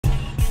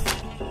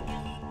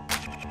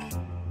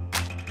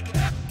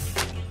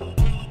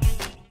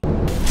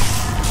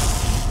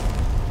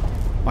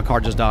car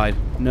just died.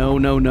 No,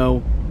 no,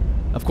 no.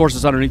 Of course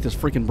it's underneath this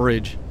freaking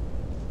bridge.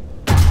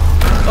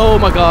 Oh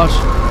my gosh.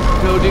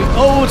 No, dude.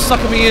 Oh, it's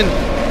sucking me in.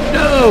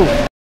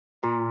 No!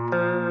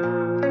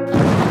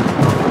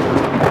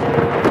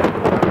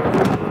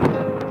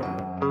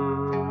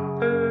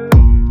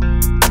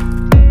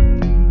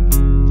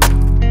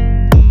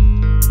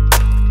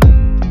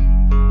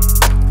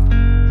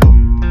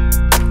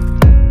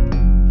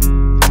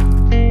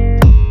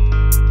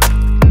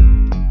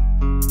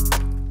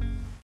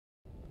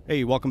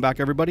 Hey, welcome back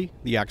everybody.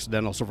 The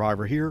Accidental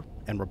Survivor here,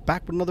 and we're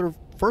back with another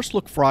First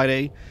Look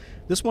Friday.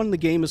 This one, the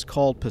game is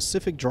called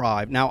Pacific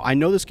Drive. Now, I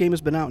know this game has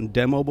been out in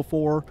demo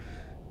before,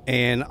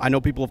 and I know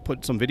people have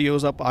put some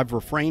videos up. I've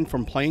refrained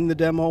from playing the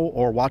demo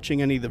or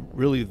watching any of the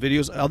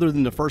videos other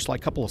than the first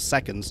like couple of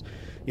seconds,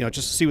 you know,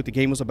 just to see what the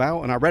game was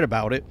about, and I read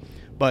about it.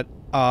 But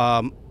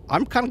I'm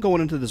kind of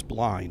going into this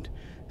blind.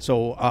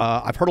 So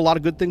I've heard a lot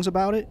of good things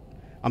about it.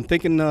 I'm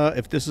thinking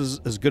if this is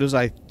as good as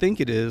I think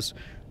it is,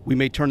 we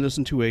may turn this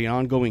into an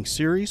ongoing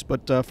series,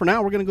 but for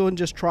now we're going to go and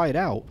just try it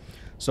out.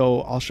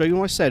 So I'll show you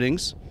my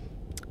settings.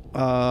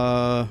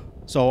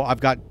 So I've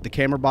got the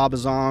camera bob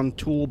is on,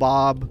 tool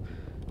bob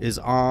is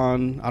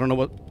on, I don't know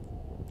what,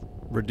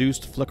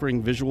 reduced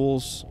flickering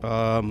visuals,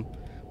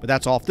 but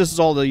that's off. This is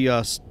all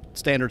the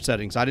standard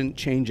settings. I didn't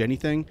change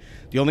anything.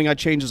 The only thing I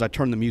changed is I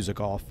turned the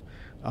music off.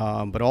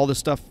 But all this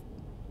stuff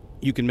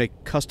you can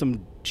make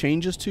custom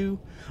changes to.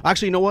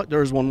 Actually, you know what?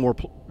 There's one more,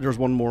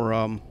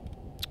 I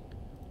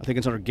think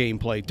it's under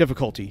gameplay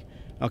difficulty.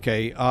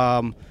 Okay,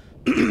 I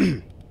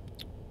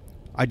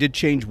did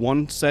change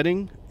one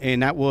setting,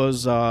 and that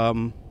was I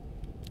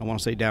want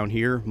to say down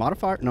here,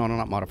 modifier. No,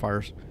 not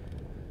modifiers.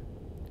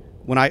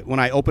 When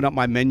I open up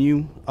my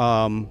menu,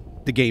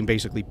 the game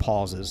basically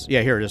pauses.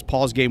 Yeah, here it is.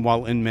 Pause game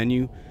while in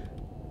menu.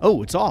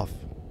 Oh, it's off.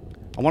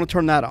 I want to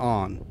turn that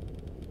on,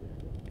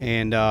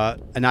 and I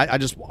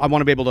want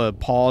to be able to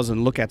pause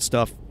and look at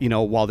stuff, you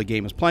know, while the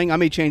game is playing. I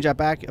may change that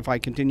back if I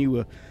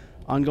continue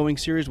ongoing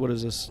series. What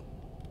is this?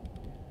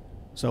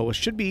 So it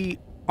should be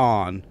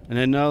on, and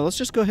then let's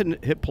just go ahead and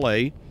hit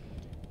play.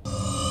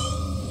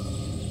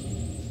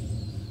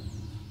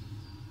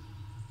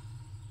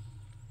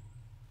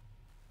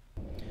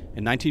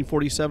 In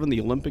 1947,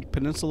 the Olympic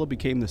Peninsula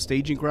became the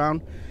staging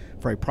ground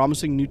for a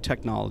promising new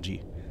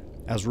technology.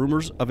 As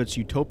rumors of its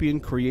utopian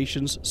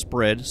creations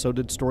spread, so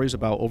did stories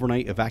about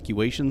overnight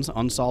evacuations,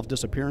 unsolved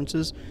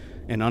disappearances,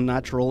 and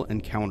unnatural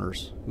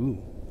encounters. Ooh.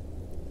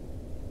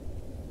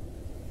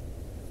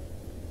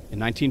 In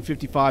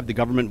 1955, the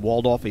government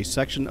walled off a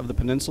section of the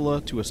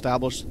peninsula to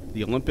establish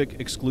the Olympic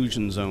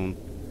Exclusion Zone.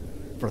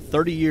 For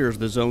 30 years,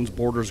 the zone's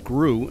borders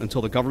grew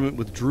until the government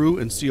withdrew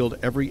and sealed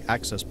every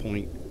access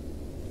point.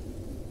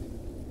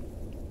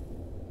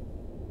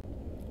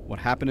 What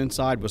happened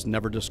inside was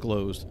never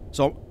disclosed.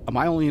 So, am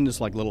I only in this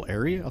like little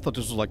area? I thought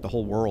this was like the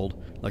whole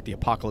world, like the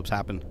apocalypse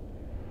happened.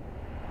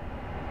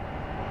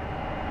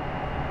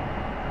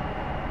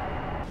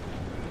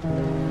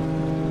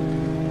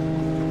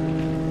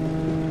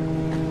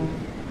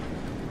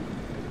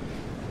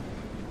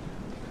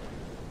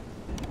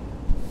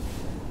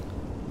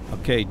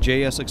 Okay,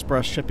 JS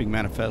Express shipping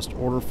manifest,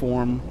 order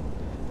form,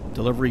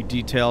 delivery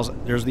details.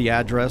 There's the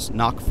address.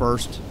 Knock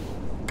first.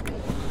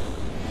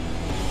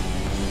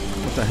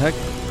 What the heck?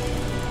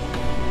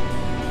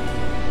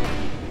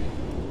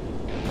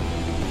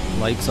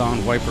 Lights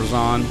on, wipers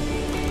on.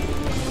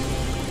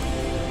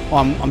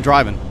 Oh, I'm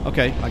driving.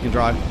 Okay, I can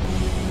drive.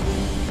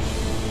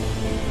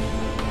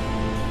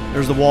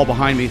 There's the wall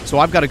behind me. So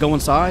I've got to go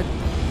inside.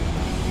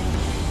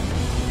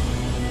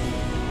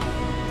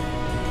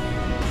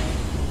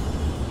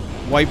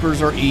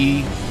 Wipers are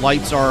E,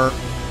 lights are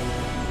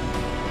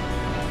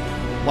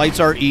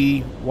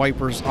E,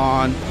 wipers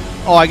on.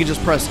 Oh, I can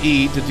just press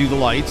E to do the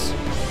lights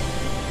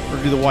or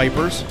do the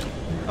wipers.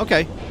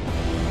 Okay.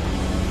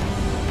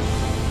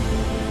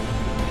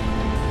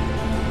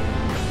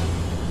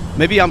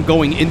 Maybe I'm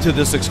going into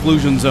this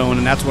exclusion zone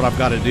and that's what I've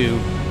got to do.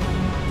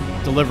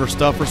 Deliver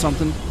stuff or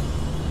something.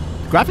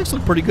 The graphics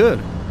look pretty good.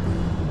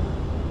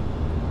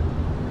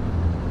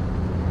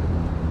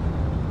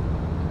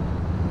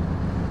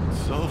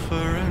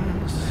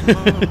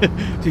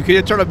 Dude, can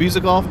you turn the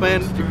music off,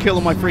 man? You're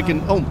killing my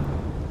freaking... Oh,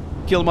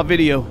 killing my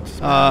video.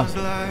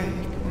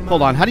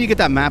 Hold on. How do you get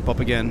that map up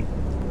again?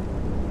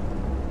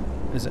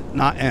 Is it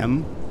not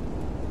M?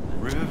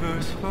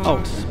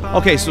 Oh,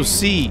 okay, so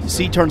C.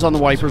 C turns on the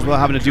wipers without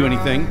having to do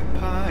anything.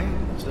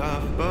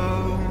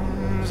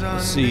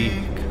 C.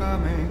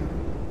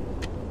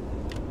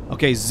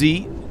 Okay,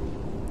 Z.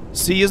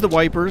 C is the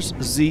wipers.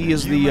 Z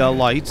is the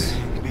lights.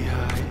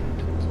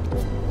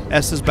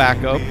 S is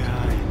backup.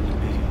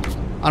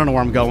 I don't know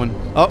where I'm going.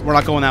 Oh, we're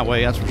not going that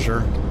way, that's for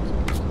sure.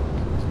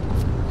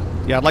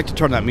 Yeah, I'd like to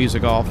turn that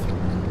music off.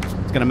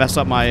 It's gonna mess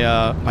up my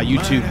my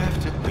YouTube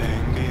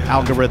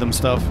algorithm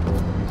stuff.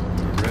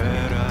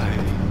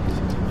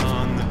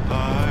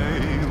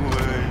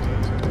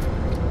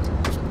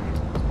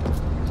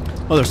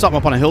 Oh, there's something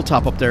up on a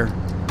hilltop up there.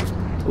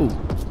 Ooh.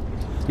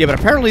 Yeah, but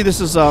apparently this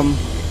is like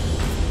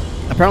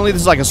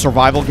a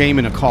survival game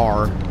in a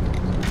car.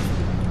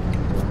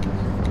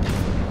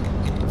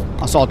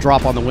 I saw a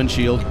drop on the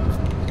windshield.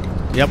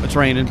 Yep, it's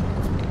raining.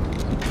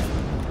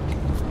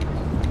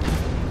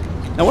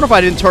 Now, what if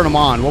I didn't turn them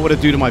on? What would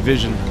it do to my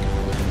vision?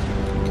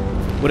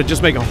 Would it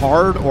just make it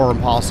hard or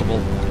impossible?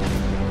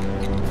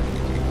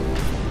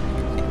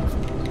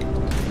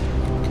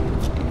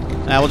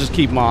 Nah, we'll just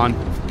keep them on.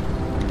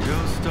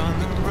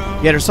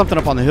 Yeah, there's something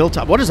up on the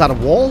hilltop. What is that, a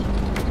wall?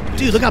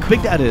 Dude, look how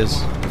big that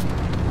is.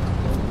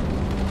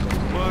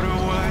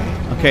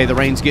 Okay, the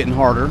rain's getting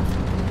harder.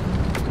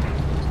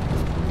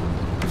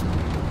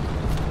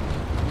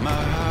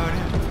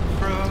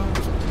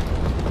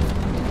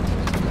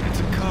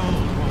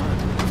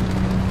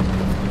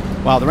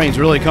 Wow, the rain's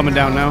really coming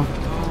down now.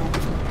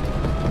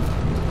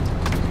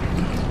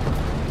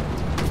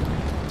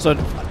 So,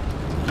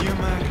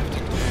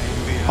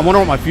 I wonder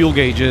what my fuel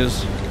gauge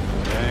is.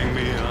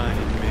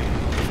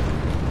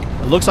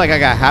 It looks like I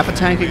got half a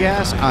tank of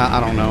gas. I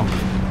don't know.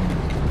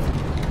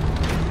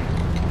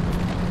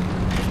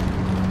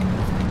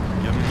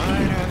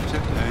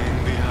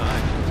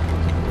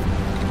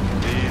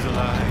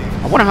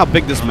 I wonder how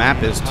big this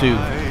map is, too. You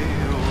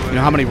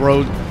know, how many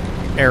road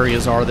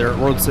areas are there,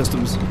 road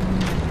systems.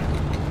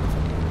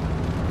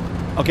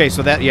 Okay,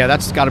 so that, yeah,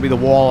 that's got to be the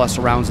wall that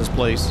surrounds this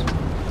place.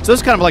 So this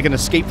is kind of like an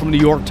escape from New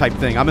York type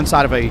thing. I'm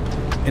inside of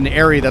an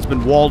area that's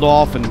been walled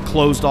off and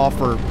closed off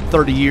for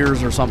 30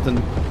 years or something.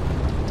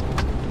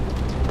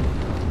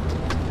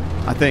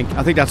 I think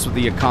that's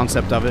the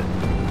concept of it.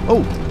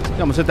 Oh,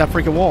 I almost hit that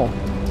freaking wall.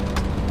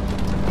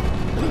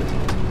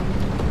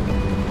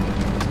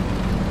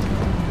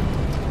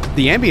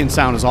 The ambient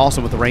sound is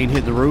awesome with the rain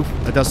hitting the roof.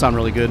 That does sound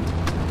really good.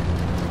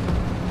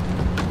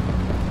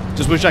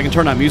 Just wish I could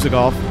turn that music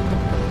off.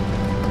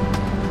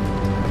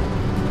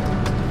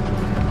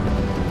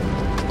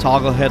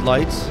 Toggle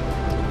headlights.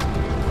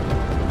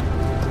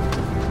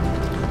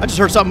 I just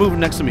heard something moving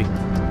next to me.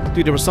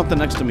 Dude, there was something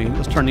next to me.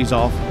 Let's turn these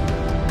off.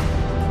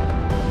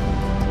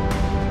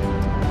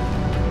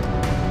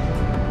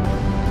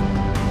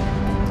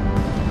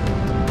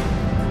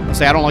 I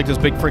say I don't like this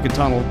big freaking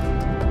tunnel.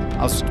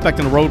 I was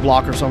expecting a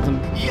roadblock or something.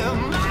 You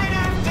might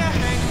have to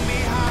hang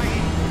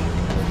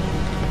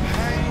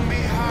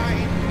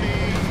behind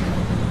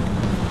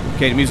me.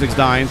 Okay, the music's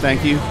dying.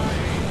 Thank you.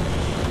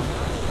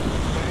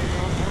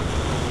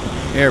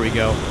 There we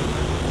go.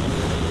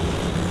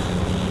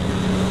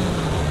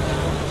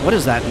 What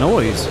is that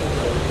noise?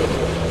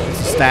 It's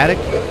a static.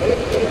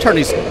 Turn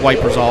these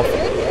wipers off.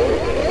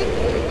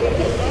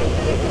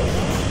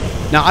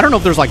 Now, I don't know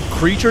if there's like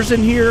creatures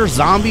in here,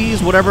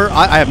 zombies, whatever.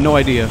 I have no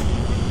idea.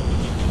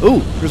 Ooh,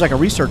 there's like a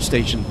research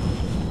station.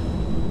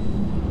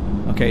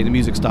 Okay, the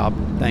music stopped.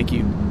 Thank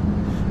you.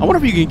 I wonder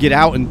if you can get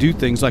out and do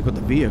things like with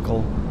the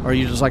vehicle. Or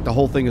you just like the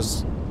whole thing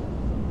is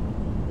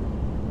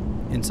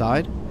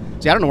inside?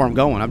 See, I don't know where I'm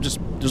going.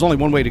 There's only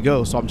one way to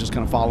go, so I'm just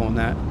kind of following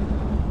that.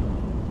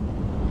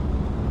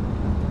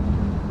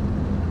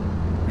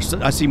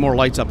 I see more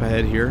lights up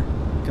ahead here.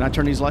 Can I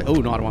turn these lights? Oh,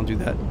 no, I don't want to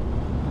do that.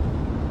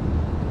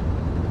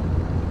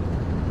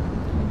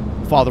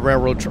 Follow the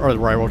railroad, or the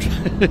railroad.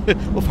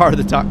 We'll follow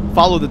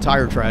the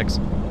tire tracks.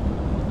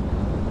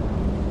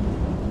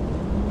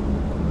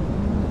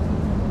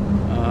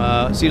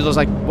 See, it was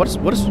like, what is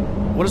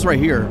right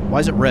here? Why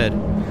is it red?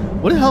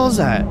 What the hell is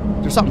that?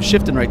 There's something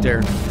shifting right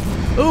there.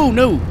 Oh,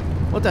 no.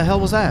 What the hell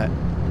was that?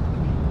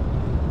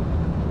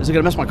 Is it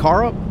going to mess my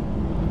car up?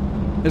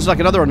 There's like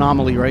another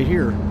anomaly right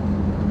here.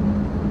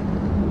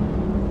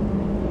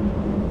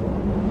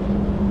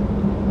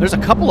 There's a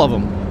couple of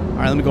them. All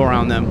right, let me go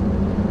around them.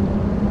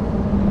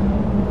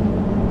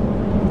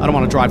 I don't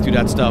want to drive through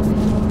that stuff.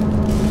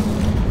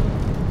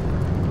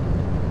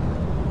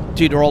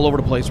 Dude, they're all over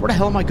the place. Where the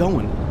hell am I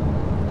going?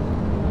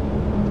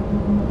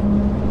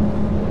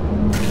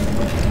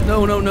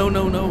 No, no, no,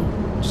 no, no.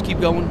 Just keep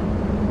going.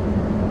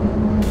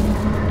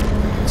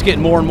 It's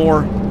getting more and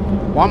more.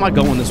 Why am I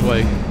going this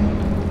way?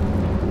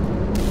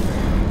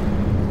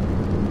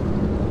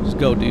 Just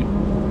go, dude.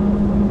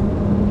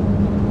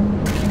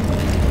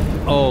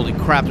 Holy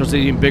crap, there's an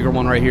even bigger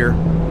one right here.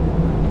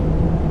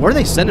 Where are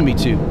they sending me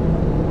to?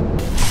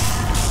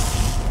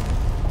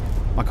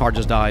 My car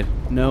just died.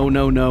 No,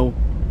 no, no.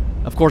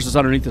 Of course it's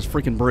underneath this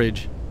freaking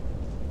bridge.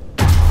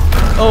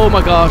 Oh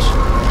my gosh.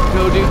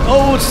 No, dude.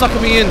 Oh, it's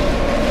sucking me in.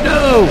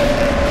 No!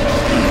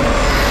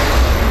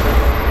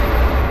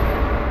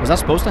 Was that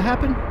supposed to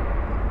happen?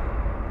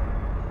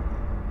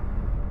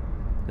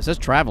 It says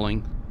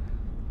traveling.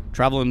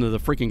 Traveling to the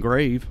freaking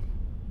grave.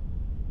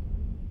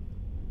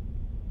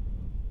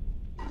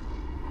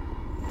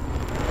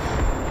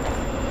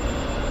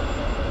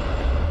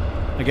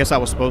 I guess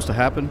that was supposed to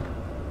happen.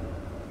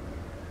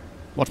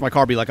 Watch my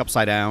car be like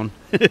upside down.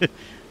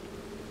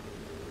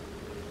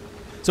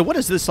 So what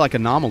is this like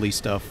anomaly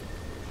stuff?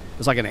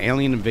 It's like an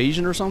alien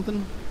invasion or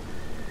something?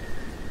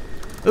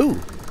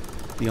 Ooh.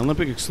 The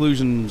Olympic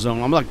exclusion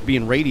zone. I'm like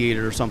being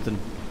radiated or something.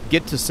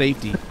 Get to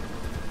safety.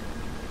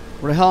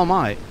 Where the hell am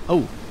I?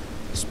 Oh.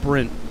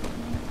 Sprint.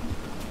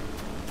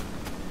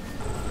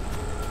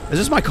 Is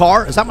this my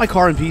car? Is that my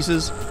car in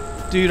pieces?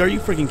 Dude, are you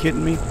freaking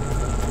kidding me?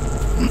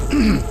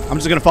 I'm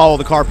just going to follow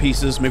the car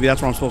pieces. Maybe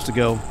that's where I'm supposed to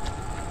go.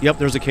 Yep,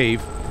 there's a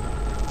cave.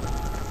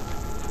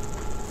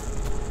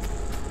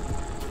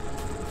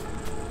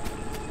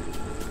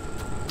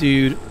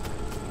 Dude.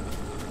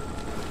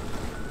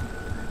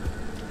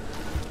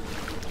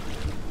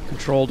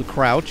 Control to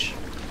crouch.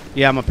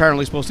 Yeah, I'm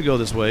apparently supposed to go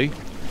this way.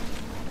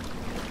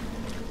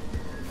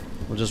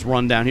 We'll just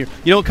run down here.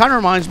 You know, it kind of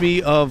reminds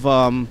me of,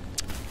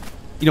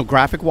 you know,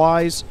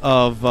 graphic-wise,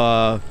 of,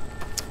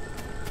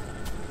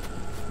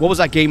 what was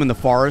that game in the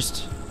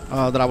forest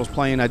that I was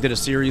playing? I did a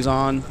series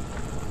on.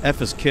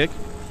 F is kick.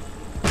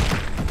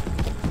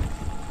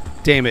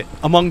 Damn it.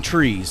 Among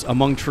trees.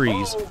 Among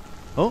trees.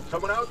 Oh.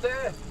 Someone out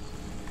there?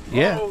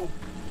 Yeah.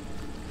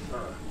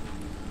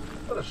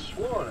 What a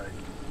swan.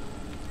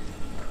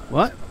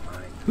 What?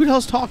 Who the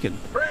hell's talking?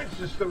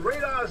 Francis, the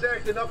radar's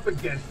acting up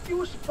again. You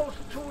were supposed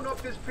to tune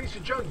up this piece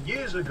of junk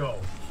years ago.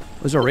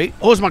 Was there a...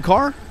 Oh, is my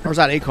car? Or is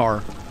that a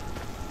car?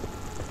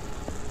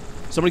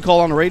 Somebody call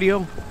on the radio?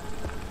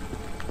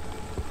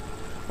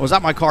 Or was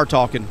that my car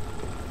talking?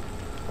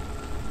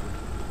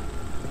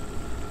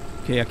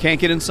 Okay, I can't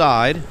get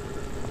inside.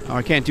 Oh,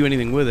 I can't do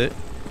anything with it.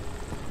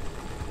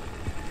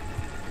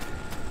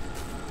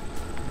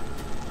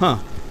 Huh.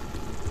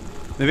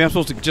 Maybe I'm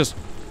supposed to just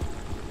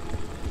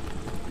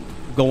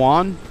go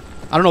on?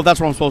 I don't know if that's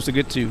where I'm supposed to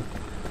get to.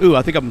 Ooh,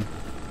 I think I'm...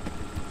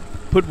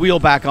 Put wheel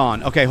back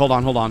on. Okay, hold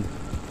on, hold on.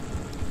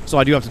 So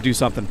I do have to do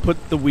something.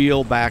 Put the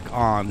wheel back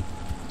on.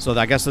 So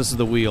I guess this is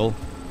the wheel.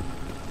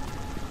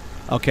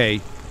 Okay.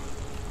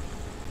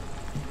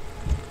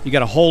 You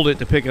gotta hold it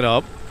to pick it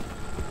up.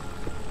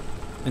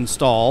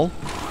 Install.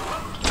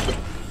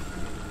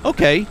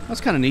 Okay, that's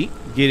kind of neat.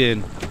 Get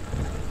in.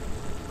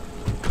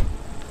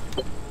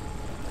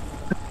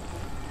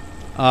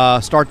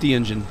 Start the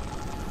engine.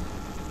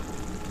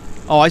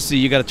 Oh, I see.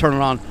 You got to turn it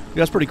on.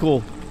 That's pretty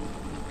cool.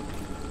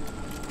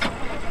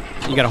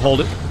 You got to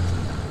hold it.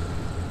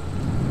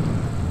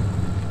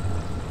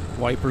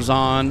 Wipers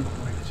on.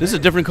 This is a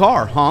different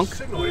car. Honk.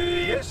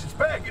 Yes, it's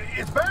back.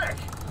 It's back.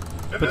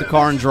 Put the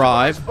car in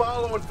drive.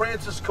 Barlow and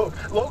Francis Cook,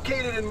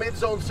 located in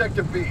mid-zone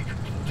sector B.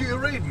 Do you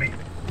read me?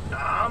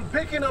 I'm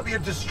picking up your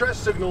distress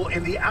signal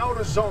in the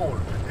outer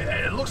zone.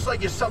 It looks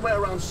like you're somewhere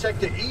around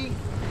sector E.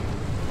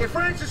 Hey,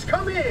 Francis,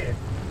 come here.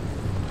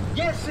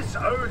 Yes, it's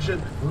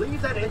urgent.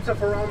 Leave that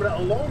interferometer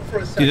alone for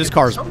a second. Dude, this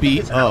car's Something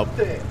beat is up. out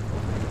there.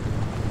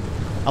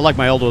 I like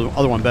my other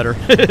one better.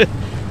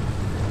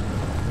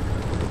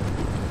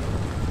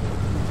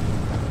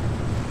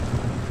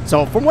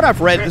 So, from what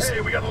I've read, this... Hey,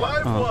 we got a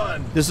live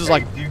one. This is hey,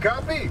 like... Do you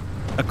copy?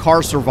 A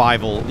car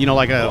survival. You know,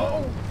 like a...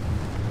 Hello?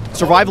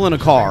 Survival in a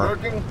car.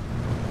 They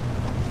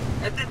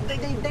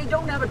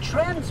don't have a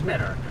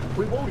transmitter.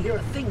 We won't hear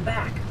a thing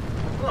back.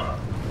 Huh.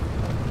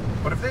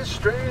 But if they're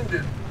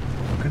stranded,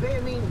 could they,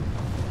 I mean,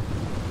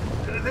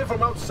 they're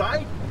from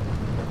outside?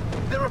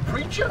 They're a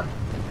preacher?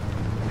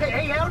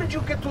 Hey, how did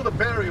you get through the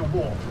barrier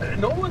wall?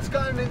 No one's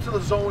gotten into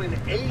the zone in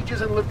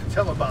ages and lived to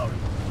tell about it.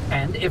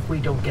 And if we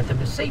don't get them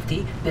to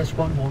safety, this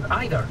one won't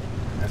either.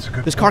 That's a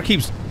good This point. car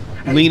keeps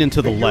leaning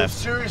to the you're in left.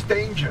 serious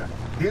danger.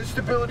 The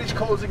instability's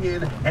closing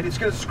in, and it's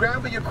going to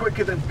scramble you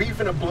quicker than beef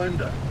in a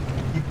blender.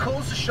 Your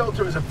closest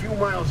shelter is a few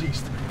miles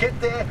east.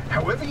 Get there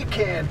however you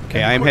can.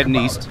 Okay, I am heading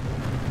east.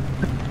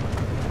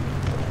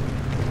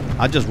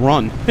 I just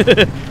run.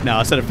 No,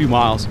 I said a few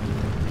miles.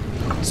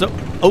 So,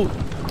 oh,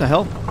 what the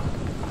hell?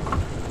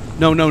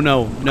 No, no,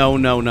 no, no,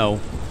 no, no.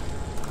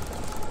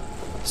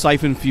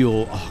 Siphon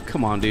fuel. Oh,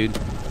 come on, dude.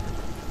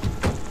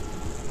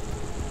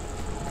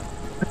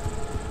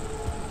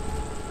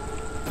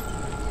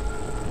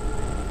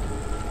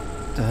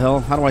 What the hell?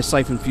 How do I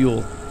siphon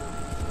fuel?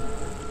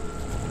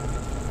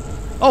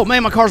 Oh,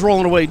 man, my car's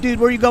rolling away. Dude,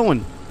 where are you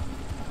going?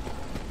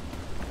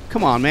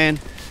 Come on, man.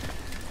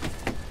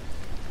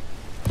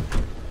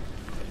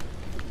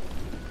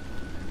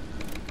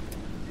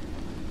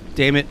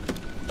 Damn it.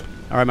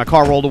 Alright, my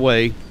car rolled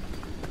away.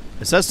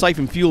 It says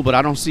siphon fuel, but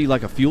I don't see,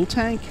 like, a fuel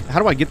tank. How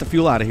do I get the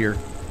fuel out of here?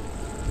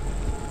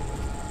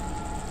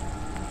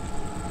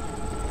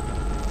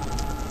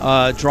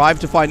 Drive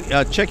to find...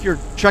 check your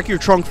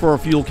trunk for a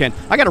fuel can.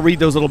 I gotta read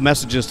those little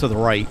messages to the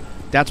right.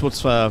 That's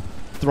what's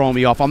throwing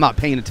me off. I'm not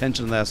paying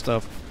attention to that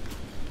stuff.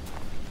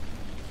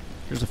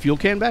 There's a fuel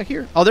can back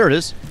here? Oh, there it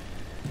is.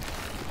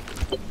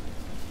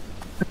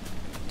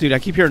 Dude, I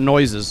keep hearing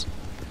noises.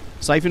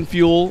 Siphon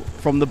fuel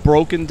from the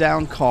broken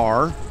down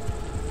car.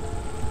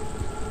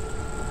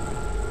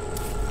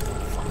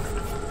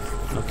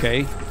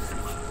 Okay.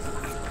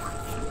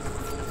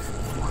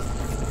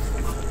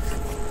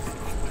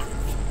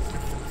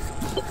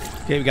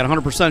 Okay, we got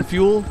 100%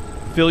 fuel.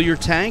 Fill your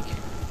tank.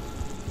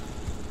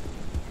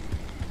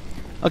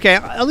 Okay,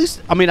 at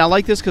least, I mean, I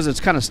like this because it's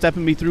kind of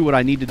stepping me through what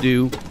I need to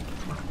do.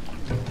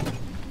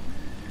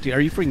 Dude, are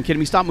you freaking kidding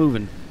me? Stop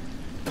moving.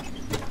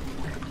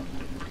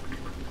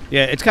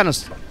 Yeah, it's kind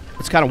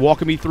of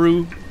walking me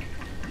through,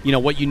 you know,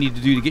 what you need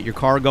to do to get your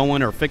car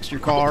going or fix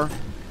your car.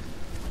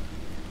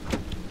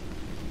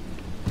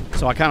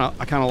 So I kind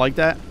of like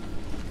that.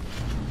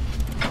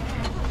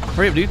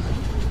 Hurry up, dude.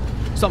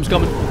 Something's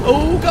coming.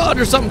 Oh, God,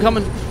 there's something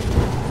coming.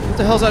 What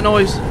the hell's that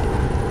noise?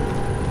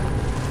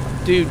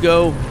 Dude,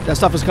 go. That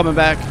stuff is coming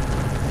back.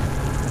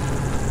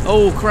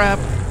 Oh, crap.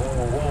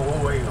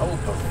 Whoa, wait, hold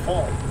the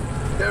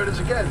phone. There it is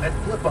again, that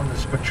blip on the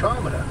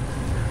spectrometer.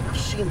 I've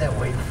seen that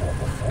wave before,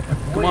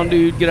 but Come on,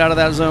 dude, get out of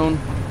that zone.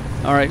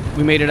 All right,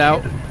 we made it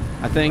out,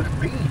 I think.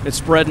 It's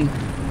spreading.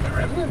 A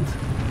remnant?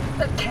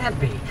 That can't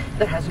be.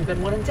 There hasn't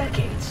been one in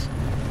decades.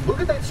 Look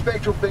at that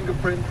spectral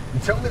fingerprint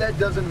and tell me that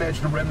doesn't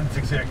match the remnants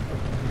exactly.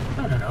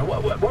 No.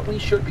 What we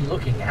should be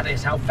looking at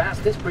is how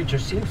fast this creature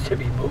seems to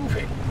be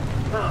moving.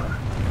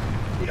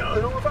 You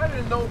know, if I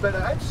didn't know better,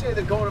 I'd say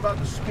they're going about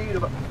the speed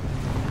of a...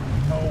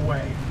 No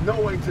way. No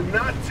way to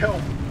not tell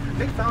me.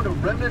 They found a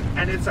remnant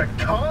and it's a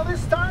car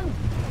this time?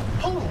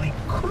 Holy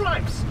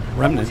cripes!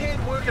 Remnant? I was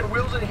here working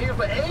wheels in here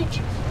for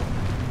ages.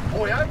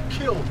 Boy, I'd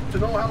kill to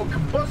know how a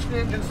combustion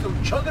engine's still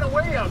chugging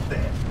away out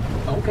there.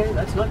 Okay,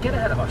 let's not get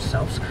ahead of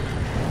ourselves.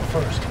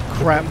 First,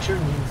 Crap. the creature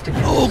needs to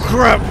get... Oh,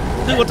 crap.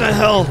 Dude, what the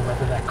hell?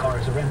 Whether that car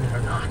is a remnant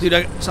or not. Dude,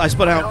 I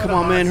spun out. Come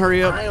on, man,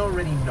 hurry up. I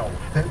already know.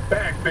 Then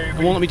back, baby.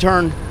 It won't let me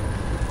turn.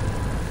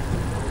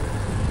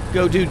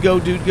 Go, dude, go,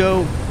 dude,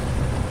 go.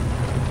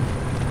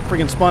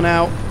 Freaking spun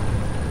out.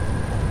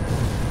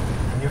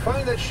 When you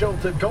find that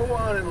shelter, go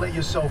on and let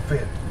yourself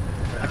in.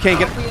 I can't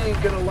get...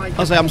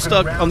 I'll say I'm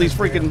stuck on these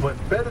freaking...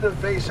 But better to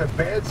face a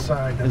bad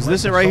side than Is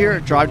this it right here?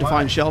 Drive to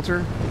find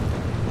shelter?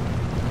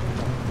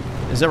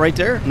 Is it right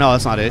there? No,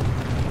 that's not it.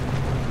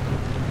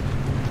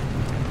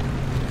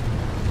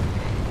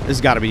 This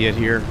has got to be it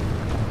here.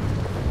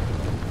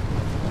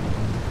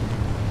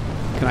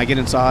 Can I get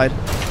inside?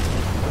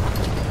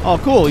 Oh,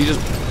 cool. You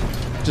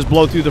just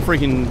blow through the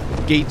freaking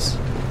gates.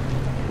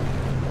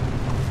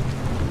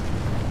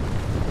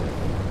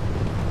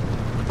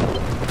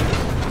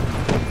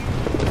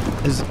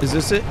 Is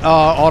this it?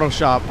 Auto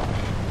shop.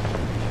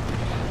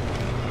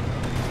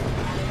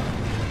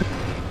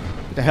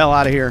 Get the hell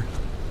out of here.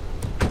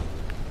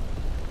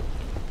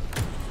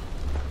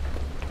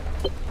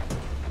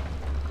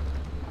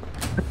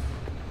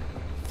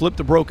 Flip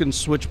the broken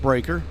switch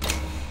breaker.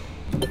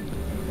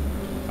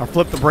 Or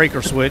flip the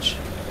breaker switch.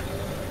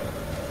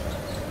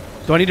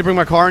 Do I need to bring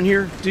my car in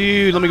here?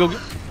 Dude, let me go.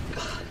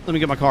 Let me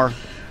get my car.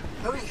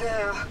 Who's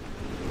there?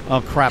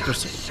 Oh, crap. Got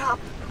to shop.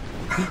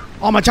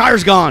 Oh, my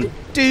tire's gone.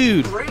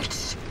 Dude.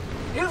 Breach.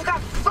 You've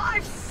got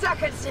 5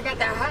 seconds to get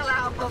the hell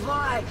out before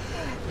I...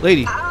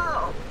 Lady.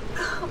 Ow.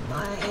 Oh,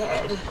 my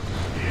head.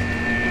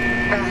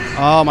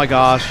 Oh, my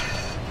gosh.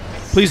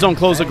 Please don't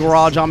close the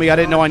garage on me. I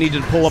didn't know I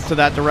needed to pull up to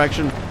that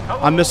direction.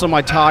 I'm missing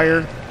my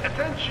tire.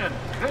 Attention.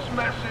 This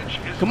message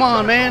is... Come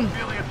on, man.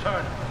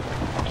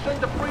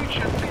 Send a breach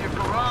into your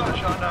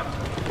garage on a...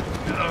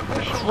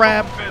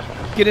 Crap.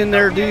 Get in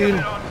there, dude.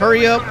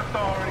 Hurry up.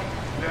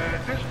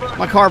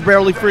 My car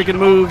barely freaking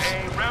moves.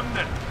 A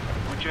remnant,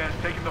 which has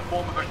taken the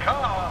form of a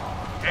car,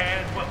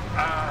 and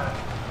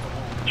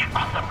Get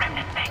off the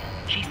remnant thing.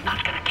 She's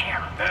not gonna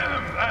care.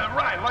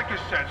 right, like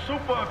I said,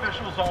 super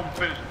officials own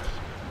business.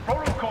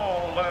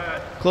 Protocol.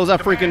 Close that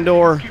freaking demands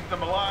door. you keep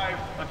them alive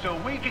until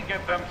we can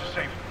get them to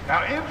safety.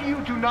 Now, if you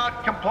do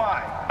not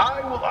comply,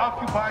 I will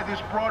occupy this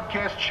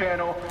broadcast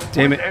channel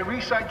Damn with it. a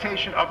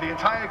recitation of the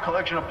entire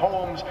collection of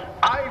poems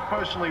I've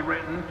personally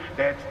written.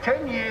 That's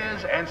 10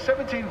 years and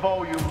 17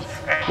 volumes.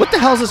 And What the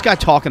hell is this guy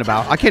talking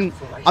about?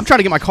 I'm trying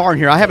to get my car in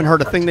here. I haven't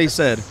heard a thing they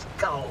said.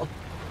 Skull.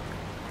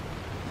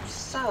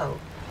 So,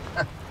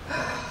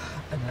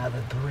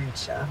 another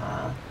breacher,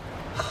 huh?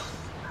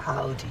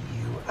 How do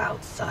you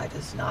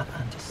outsiders not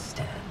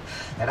understand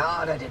that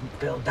Arda didn't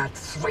build that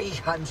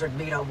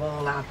 300-meter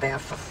wall out there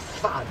for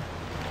fun?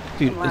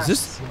 Dude, Unless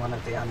is this... one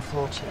of the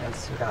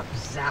unfortunates who got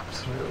zapped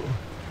through?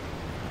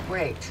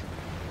 Wait,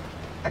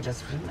 I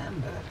just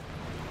remembered.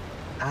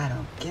 I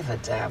don't give a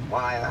damn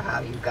why or how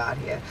you got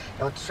here.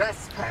 You're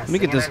trespassing. Let me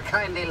get this. And I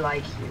kindly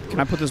like you. Can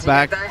I put this to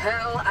back? Get the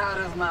hell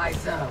out of my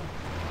zone.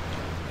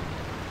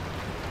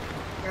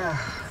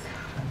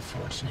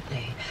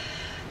 Unfortunately,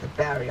 the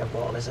barrier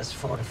wall is as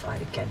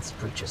fortified against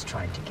breaches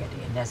trying to get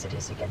in as it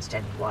is against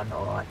anyone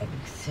or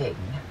anything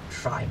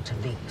trying to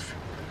leave.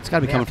 It's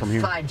got to be coming from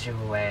here. Find you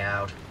a way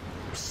out.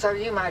 So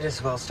you might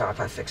as well start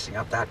by fixing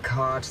up that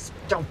car. Just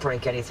don't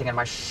break anything in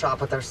my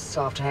shop with those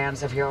soft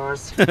hands of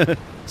yours.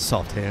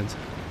 Soft hands.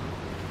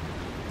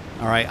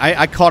 All right,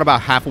 I caught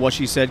about half of what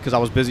she said because I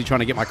was busy trying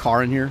to get my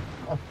car in here.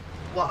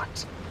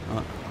 What?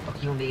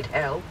 You need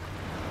help?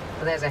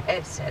 Well, there's a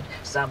headset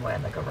somewhere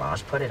in the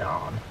garage. Put it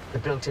on. The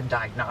built-in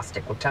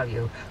diagnostic will tell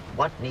you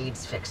what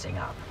needs fixing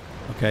up.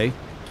 Okay.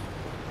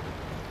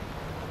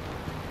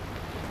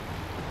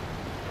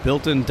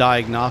 Built-in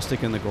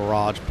diagnostic in the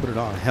garage. Put it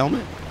on.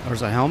 Helmet?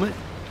 There's a helmet?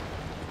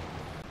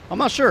 I'm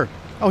not sure.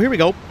 Oh, here we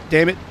go.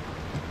 Damn it.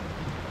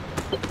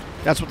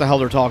 That's what the hell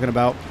they're talking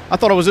about. I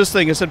thought it was this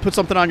thing. It said put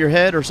something on your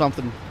head or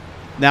something.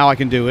 Now I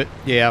can do it.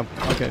 Yeah.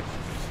 Okay.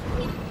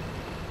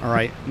 All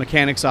right.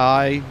 Mechanic's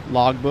eye.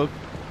 Logbook.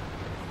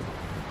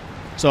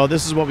 So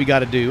this is what we got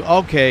to do.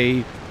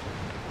 Okay.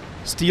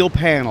 Steel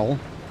panel.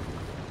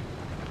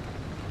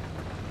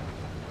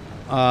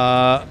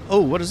 Oh,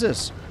 what is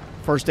this?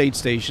 First aid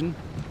station.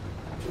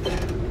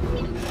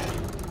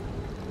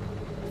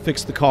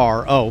 Fix the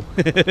car. Oh.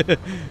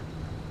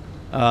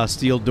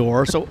 steel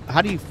door. So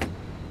how do you...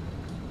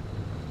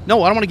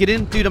 No, I don't want to get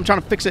in. Dude, I'm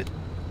trying to fix it.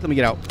 Let me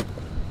get out.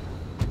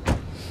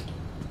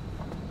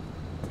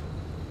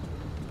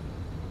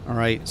 All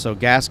right, so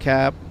gas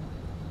cap.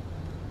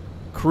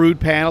 Crude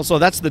panel. So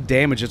that's the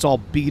damage. It's all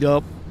beat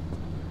up.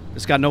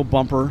 It's got no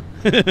bumper.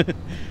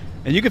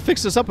 And you can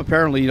fix this up,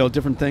 apparently, you know,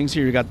 different things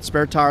here. You got the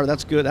spare tire.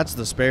 That's good. That's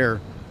the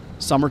spare.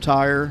 Summer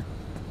tire.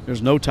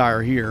 There's no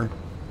tire here.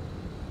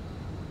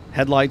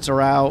 Headlights are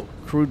out.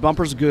 Crude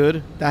bumper's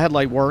good. That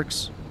headlight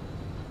works.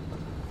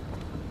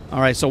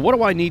 All right, so what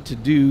do I need to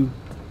do?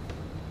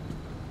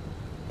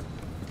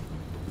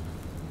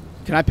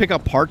 Can I pick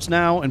up parts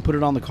now and put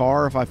it on the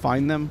car if I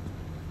find them?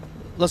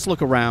 Let's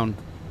look around.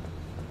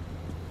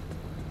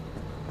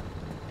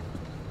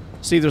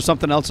 See if there's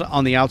something else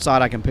on the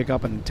outside I can pick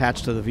up and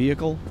attach to the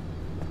vehicle.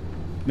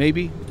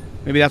 Maybe.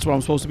 Maybe that's what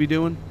I'm supposed to be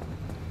doing.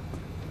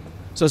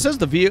 So it says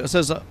the vehicle... It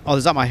says... Oh,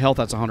 is that my health?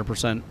 That's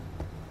 100%.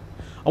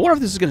 I wonder if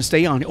this is going to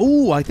stay on.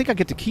 Oh, I think I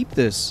get to keep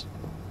this.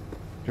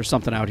 There's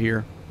something out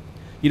here.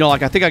 You know,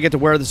 like I think I get to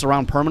wear this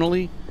around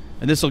permanently.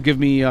 And this will give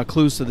me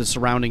clues to the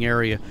surrounding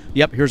area.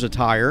 Yep, here's a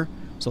tire.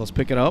 So let's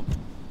pick it up.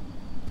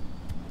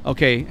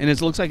 Okay, and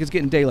it looks like it's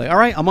getting daylight. All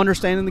right, I'm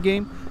understanding the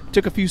game.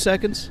 Took a few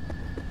seconds.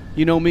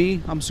 You know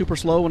me. I'm super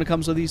slow when it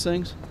comes to these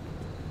things.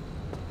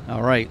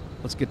 All right,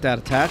 let's get that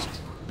attached.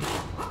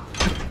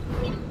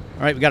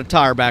 All right, we got a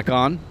tire back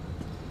on.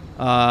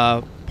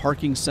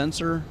 Parking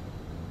sensor.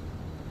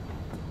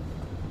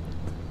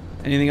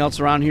 Anything else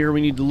around here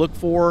we need to look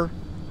for?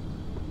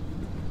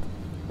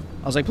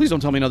 I was like, please don't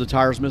tell me another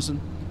tire's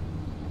missing.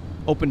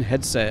 Open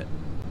headset.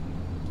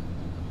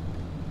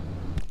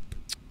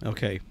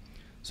 Okay,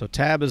 so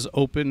tab is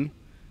open.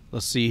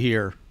 Let's see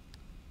here.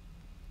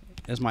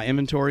 As my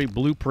inventory,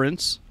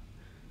 blueprints.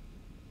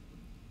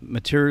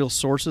 Material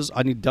sources.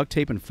 I need duct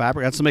tape and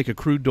fabric. That's to make a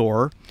crude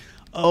door.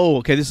 Oh,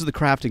 okay, this is the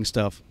crafting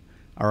stuff.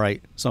 All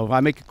right, so if I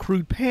make a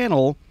crude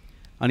panel,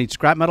 I need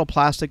scrap metal,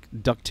 plastic,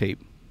 duct tape.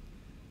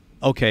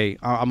 Okay,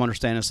 I'm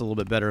understanding this a little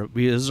bit better.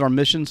 This is our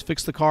missions.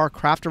 Fix the car,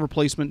 craft a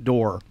replacement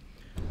door.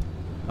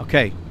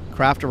 Okay,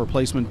 craft a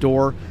replacement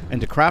door.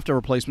 And to craft a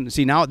replacement...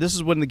 See, now this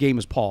is when the game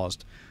is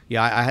paused.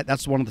 Yeah,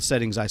 that's one of the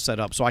settings I set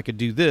up. So I could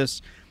do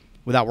this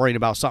without worrying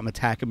about something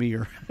attacking me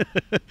or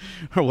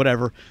or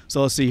whatever.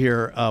 So let's see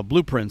here.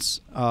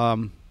 Blueprints.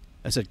 I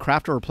said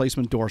craft a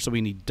replacement door. So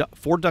we need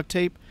 4 duct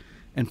tape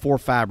and 4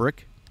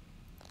 fabric.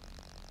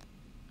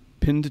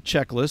 Pinned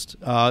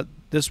checklist.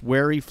 This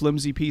wary,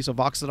 flimsy piece of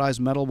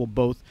oxidized metal will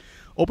both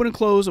open and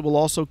close. It will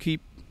also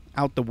keep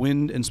out the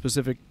wind and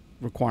specific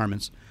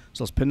requirements.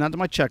 So let's pin that to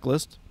my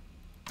checklist.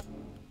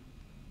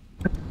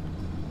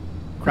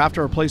 Craft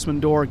a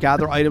replacement door.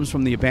 Gather items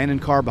from the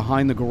abandoned car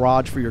behind the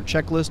garage for your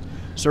checklist.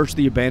 Search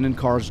the abandoned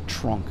car's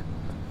trunk.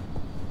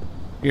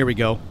 Here we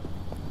go.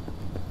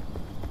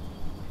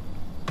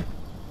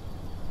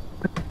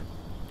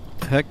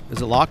 The heck?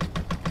 Is it locked?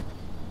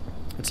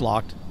 It's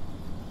locked.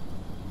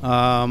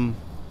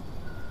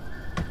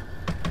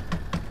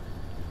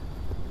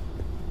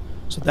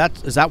 So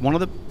is that one of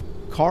the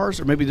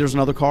cars? Or maybe there's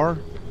another car?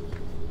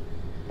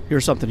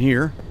 Here's something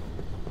here.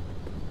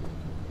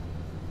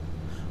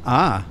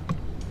 Ah.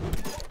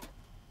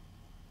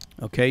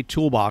 Okay,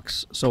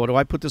 toolbox. So do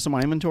I put this in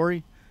my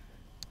inventory?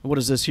 What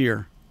is this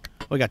here?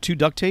 Oh, I got 2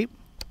 duct tape.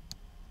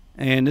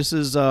 And this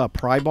is a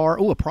pry bar.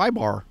 Oh, a pry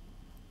bar.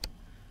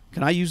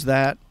 Can I use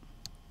that?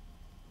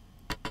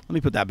 Let me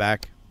put that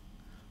back.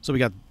 So we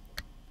got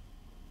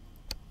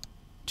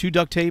 2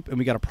 duct tape and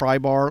we got a pry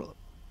bar.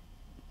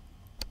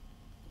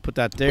 Put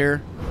that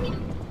there.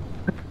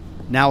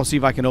 Now we'll see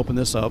if I can open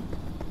this up.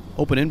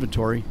 Open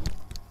inventory.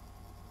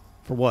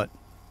 For what?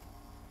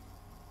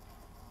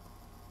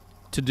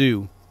 To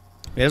do.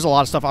 Yeah, there's a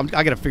lot of stuff. I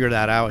got to figure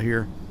that out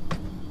here.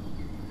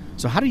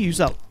 So how do you use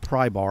that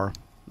pry bar?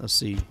 Let's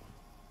see.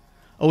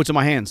 Oh, it's in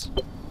my hands.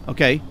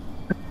 Okay.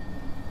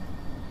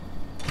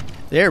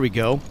 There we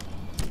go.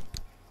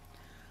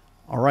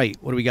 All right.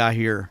 What do we got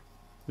here?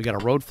 We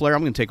got a road flare.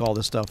 I'm going to take all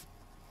this stuff.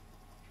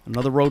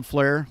 Another road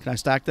flare. Can I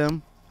stack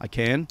them? I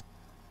can.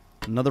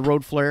 Another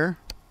road flare.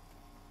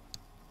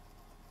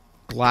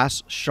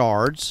 Glass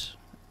shards.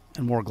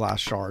 And more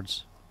glass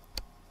shards.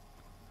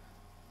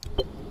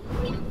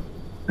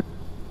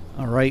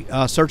 Alright.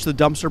 Search the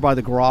dumpster by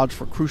the garage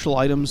for crucial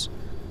items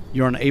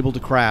you're unable to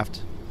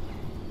craft.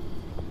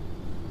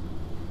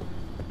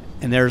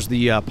 And there's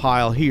the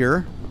pile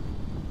here.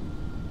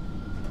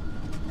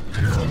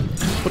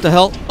 What the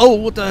hell? Oh,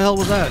 what the hell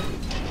was that?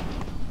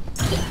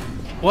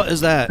 What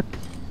is that?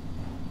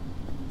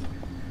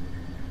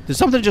 Did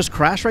something just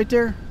crash right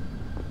there?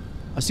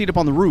 I see it up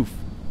on the roof.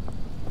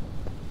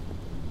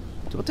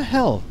 What the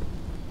hell?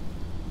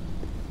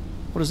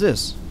 What is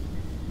this?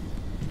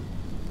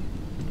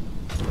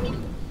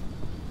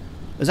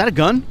 Is that a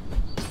gun?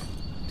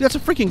 Dude, that's a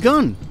freaking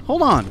gun.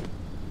 Hold on.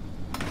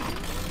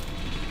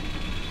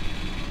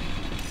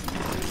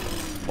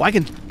 Oh, I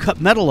can cut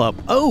metal up.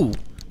 Oh,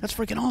 that's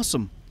freaking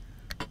awesome.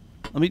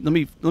 Let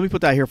me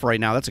put that here for right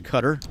now. That's a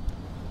cutter.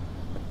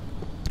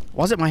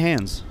 Why is it in my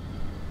hands?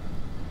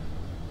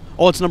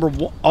 Oh, it's number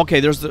 1. Okay,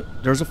 there's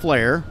a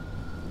flare.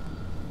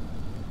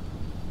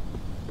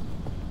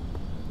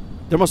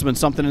 There must have been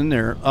something in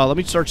there. Let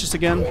me search this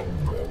again.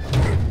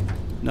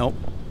 Nope.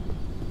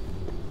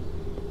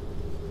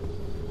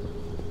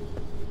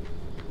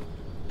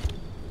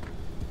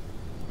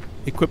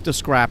 Equip the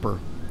scrapper.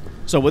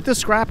 So with this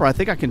scrapper, I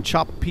think I can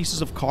chop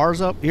pieces of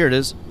cars up. Here it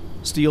is.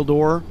 Steel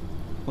door.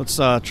 Let's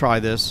try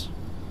this.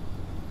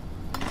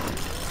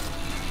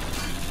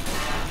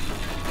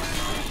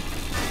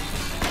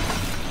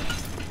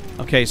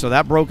 Okay, so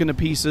that broke into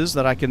pieces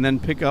that I can then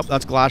pick up.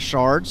 That's glass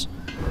shards.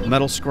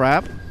 Metal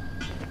scrap.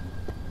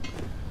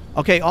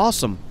 Okay,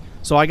 awesome.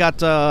 So I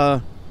got...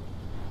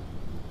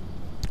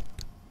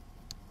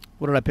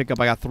 what did I pick up?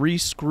 I got 3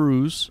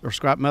 screws, or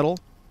scrap metal.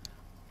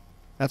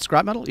 That's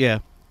scrap metal? Yeah.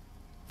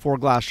 4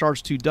 glass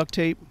shards, 2 duct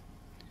tape.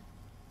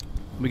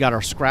 We got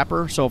our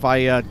scrapper. So if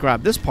I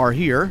grab this part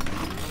here,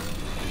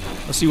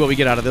 let's see what we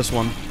get out of this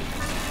one.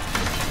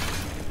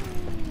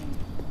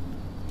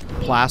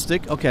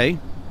 Plastic, okay.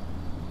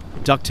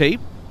 Duct tape.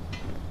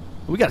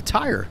 We got a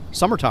tire,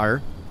 summer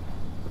tire.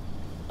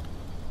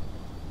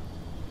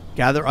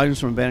 Gather items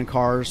from abandoned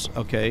cars,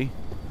 okay.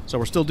 So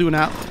we're still doing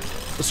that.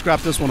 Let's scrap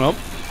this one up.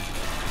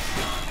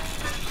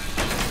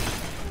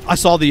 I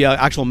saw the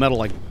actual metal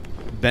like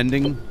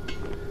bending.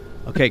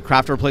 Okay,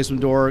 craft a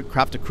replacement door,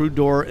 craft a crude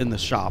door in the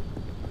shop.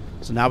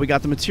 So now we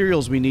got the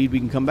materials we need. We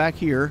can come back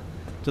here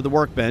to the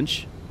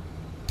workbench.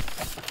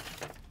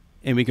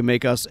 And we can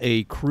make us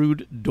a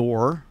crude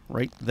door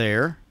right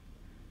there.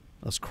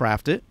 Let's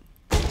craft it.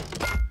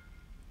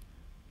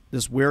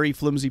 This weary,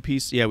 flimsy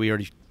piece. Yeah, we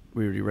already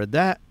read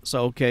that.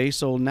 So, okay,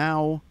 so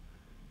now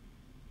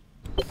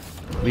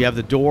we have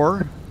the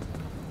door.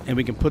 And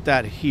we can put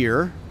that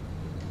here.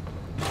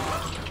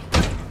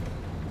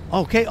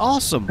 Okay,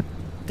 awesome.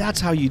 That's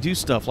how you do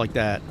stuff like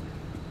that.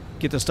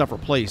 Get this stuff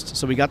replaced.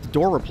 So we got the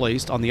door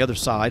replaced on the other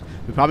side.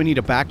 We probably need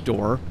a back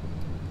door.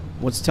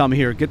 What's it tell me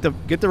here? Get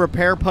the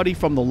repair putty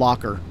from the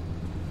locker.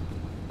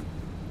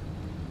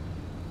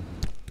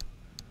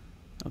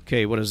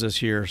 Okay, what is this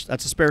here?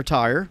 That's a spare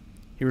tire.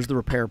 Here's the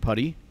repair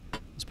putty.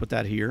 Let's put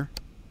that here.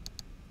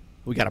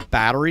 We got a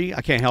battery.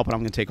 I can't help it. I'm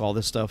going to take all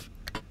this stuff.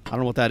 I don't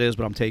know what that is,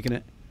 but I'm taking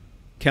it.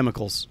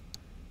 Chemicals.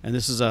 And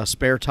this is a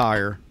spare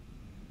tire.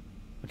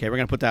 Okay, we're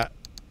going to put that.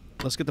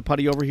 Let's get the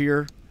putty over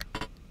here.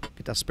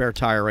 Get that spare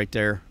tire right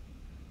there.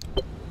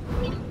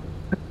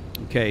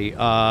 Okay,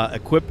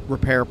 equip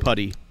repair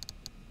putty.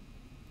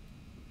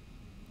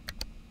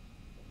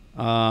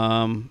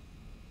 Assign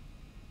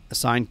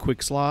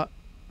quick slot.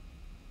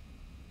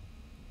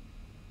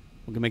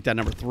 We can make that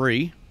number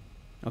 3.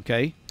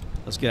 Okay,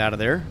 let's get out of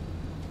there.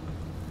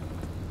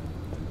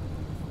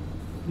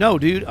 No,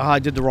 dude, I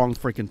did the wrong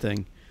freaking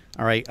thing.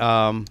 All right,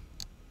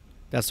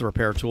 that's the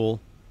repair tool.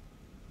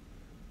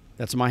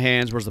 That's in my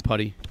hands. Where's the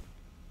putty?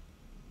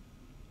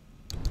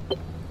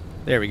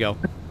 There we go.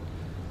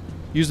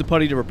 Use the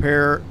putty to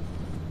repair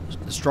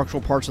the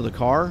structural parts of the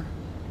car.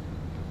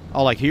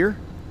 Oh, like here?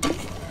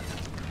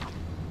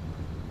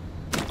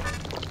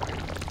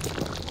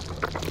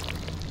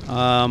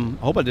 I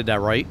hope I did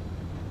that right.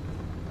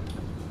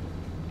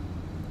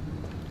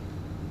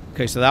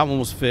 Okay, so that one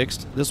was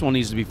fixed. This one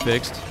needs to be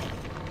fixed.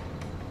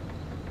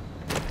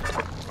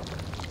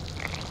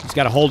 Just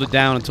got to hold it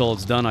down until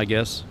it's done, I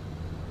guess.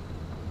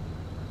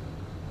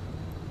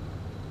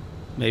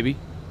 Maybe.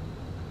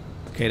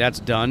 Okay, that's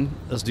done.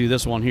 Let's do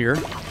this one here.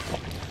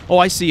 Oh,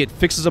 I see. It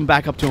fixes them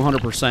back up to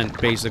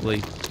 100%,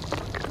 basically.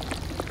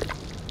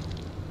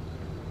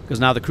 Because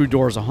now the crude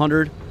door is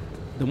 100.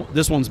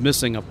 This one's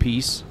missing a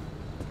piece.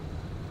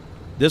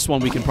 This one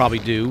we can probably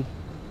do.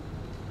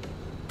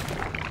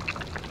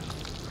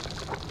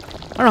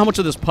 I don't know how much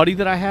of this putty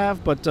that I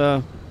have, but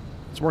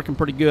it's working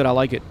pretty good. I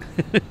like it.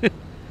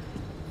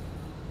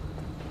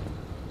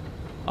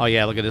 Oh,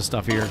 yeah, look at this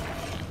stuff here.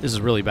 This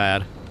is really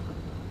bad.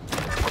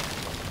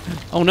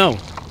 Oh, no.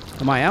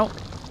 Am I out?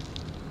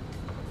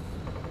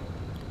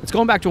 It's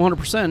going back to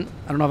 100%.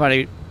 I don't know if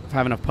I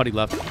have enough putty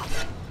left.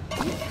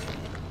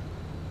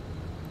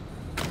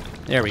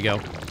 There we go.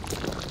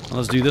 Well,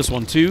 let's do this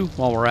one, too,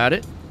 while we're at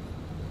it.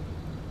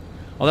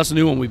 Oh, that's a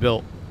new one we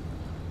built.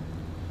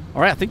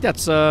 All right, I think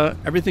that's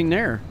everything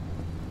there.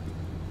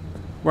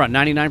 We're at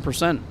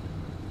 99%.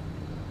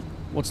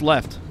 What's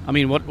left? I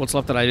mean, what's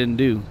left that I didn't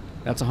do?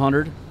 That's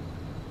 100.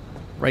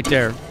 Right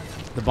there.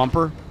 The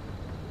bumper.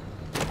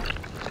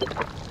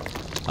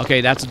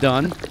 Okay, that's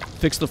done.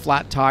 Fix the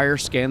flat tire.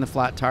 Scan the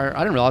flat tire. I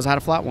didn't realize I had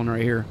a flat one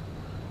right here.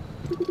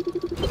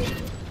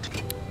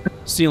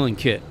 Sealing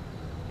kit.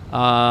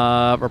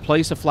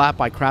 Replace a flat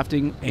by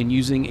crafting and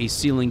using a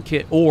sealing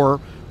kit, or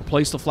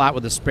replace the flat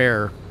with a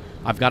spare.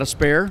 I've got a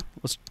spare.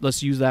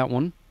 Let's use that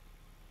one.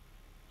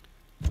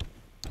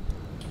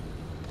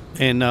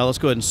 And let's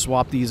go ahead and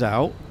swap these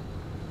out.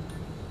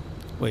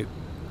 Wait,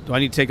 do I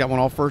need to take that one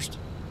off first?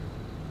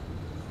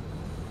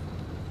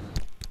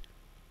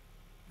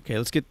 Okay,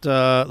 let's get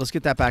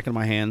that back in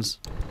my hands.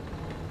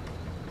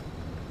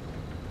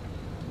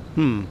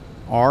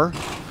 R.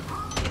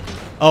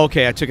 Oh,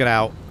 okay, I took it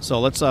out. So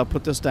let's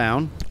put this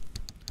down.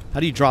 How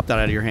do you drop that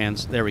out of your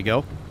hands? There we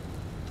go.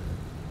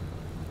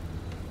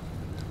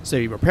 So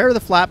you repair the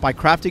flat by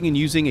crafting and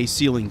using a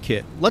sealing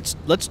kit. Let's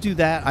do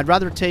that. I'd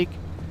rather take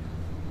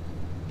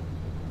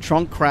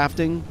trunk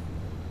crafting,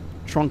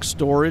 trunk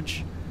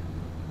storage.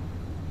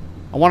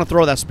 I want to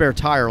throw that spare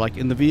tire like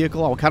in the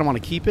vehicle. I kind of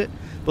want to keep it.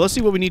 But let's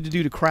see what we need to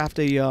do to craft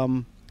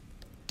a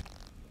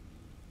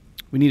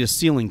we need a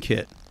sealing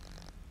kit.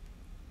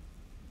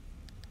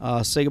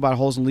 Say goodbye to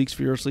holes and leaks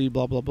furiously,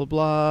 blah blah blah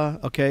blah.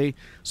 Okay.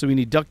 So we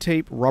need duct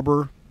tape,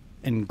 rubber,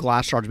 and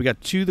glass shards. We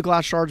got 2 of the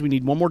glass shards. We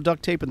need 1 more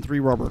duct tape and 3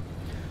 rubber.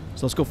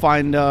 So let's go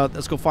find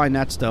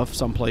that stuff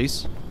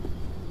someplace.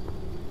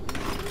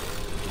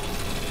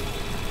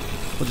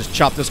 We'll just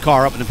chop this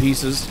car up into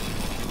pieces.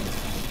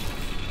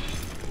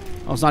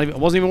 Oh, it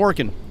wasn't even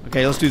working.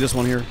 Okay, let's do this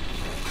one here.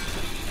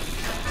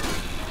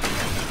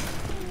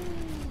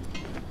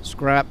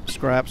 Scrap,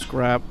 scrap,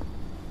 scrap.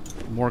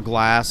 More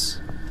glass.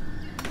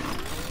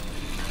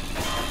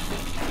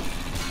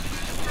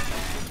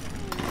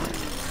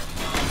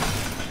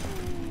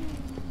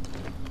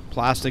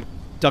 Plastic,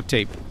 duct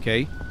tape,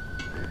 okay.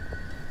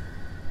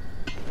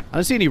 I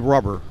don't see any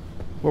rubber.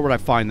 Where would I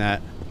find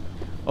that?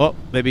 Oh,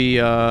 maybe,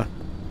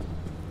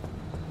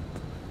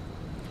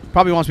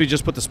 probably wants me to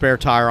just put the spare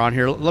tire on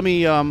here. Let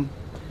me, I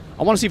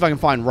want to see if I can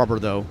find rubber,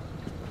 though.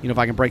 You know, if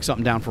I can break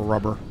something down for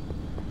rubber.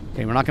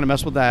 Okay, we're not going to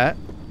mess with that.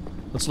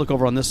 Let's look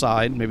over on this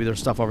side. Maybe there's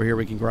stuff over here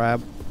we can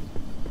grab.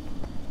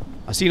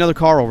 I see another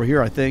car over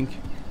here, I think.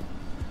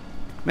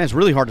 Man, it's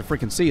really hard to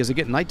freaking see. Is it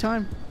getting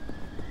nighttime?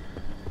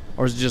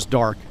 Or is it just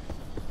dark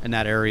in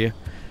that area?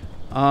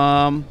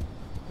 I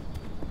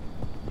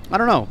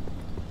don't know.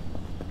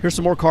 Here's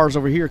some more cars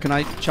over here. Can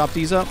I chop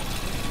these up?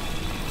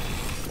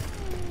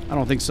 I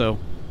don't think so.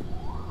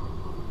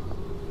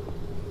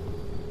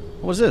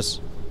 What is this?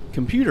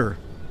 Computer.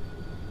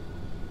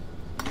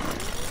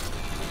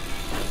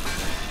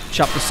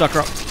 Chop the sucker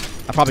up.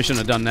 I probably shouldn't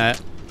have done that.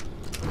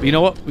 But you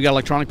know what? We got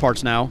electronic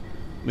parts now.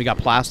 We got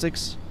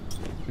plastics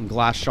and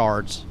glass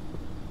shards.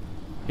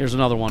 Here's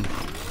another one.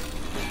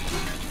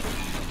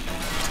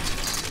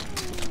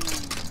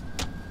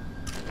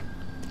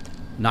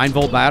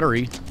 Nine-volt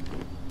battery.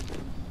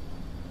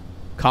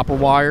 Copper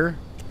wire.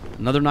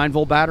 Another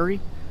 9-volt battery.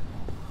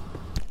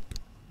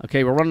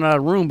 Okay, we're running out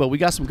of room, but we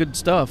got some good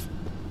stuff.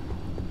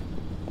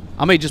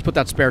 I may just put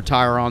that spare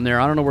tire on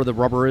there. I don't know where the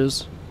rubber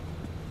is.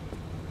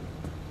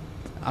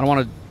 I don't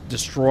want to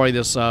destroy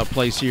this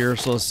place here,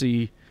 so let's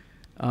see.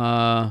 There's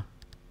a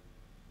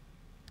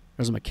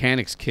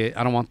mechanic's kit.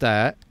 I don't want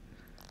that.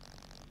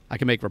 I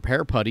can make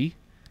repair putty.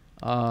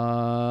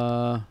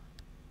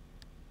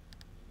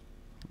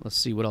 Let's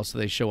see, what else do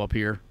they show up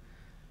here?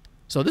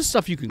 So this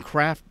stuff you can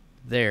craft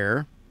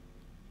there.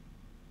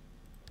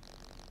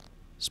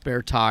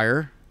 Spare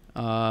tire.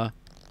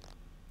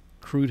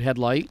 Crude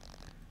headlight.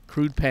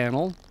 Crude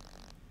panel.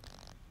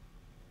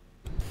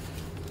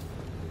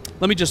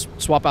 Let me just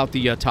swap out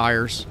the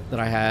tires that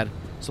I had.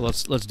 So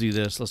let's do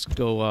this. Let's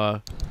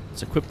go.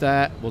 Let's equip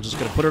that. We're just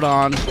gonna put it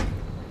on.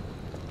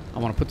 I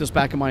want to put this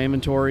back in my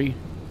inventory,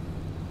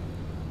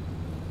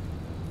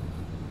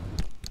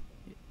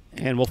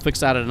 and we'll fix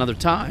that at another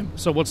time.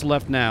 So what's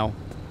left now?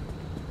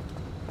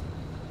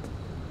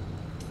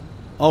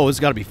 Oh,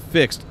 it's got to be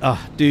fixed.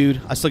 Dude,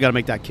 I still got to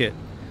make that kit.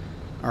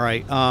 All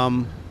right.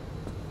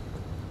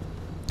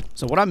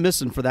 So what I'm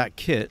missing for that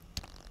kit?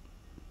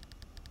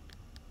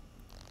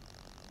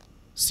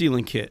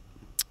 Sealing kit.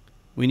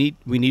 We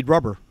need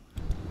rubber.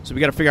 So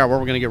we got to figure out where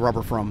we're going to get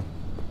rubber from.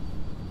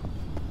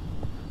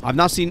 I've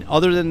not seen,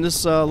 other than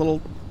this little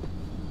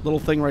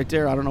thing right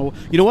there. I don't know.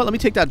 You know what? Let me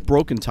take that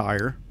broken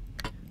tire.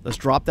 Let's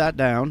drop that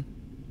down.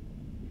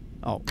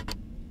 Oh.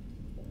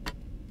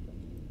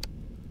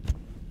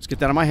 Let's get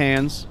that in my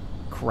hands.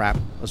 Crap.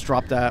 Let's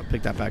drop that.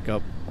 Pick that back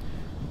up.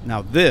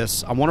 Now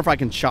this, I wonder if I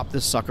can chop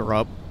this sucker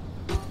up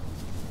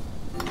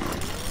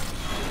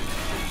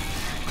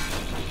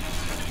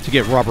to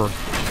get rubber.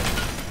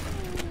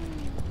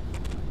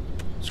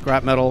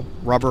 Scrap metal,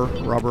 rubber,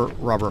 rubber,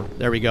 rubber.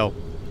 There we go.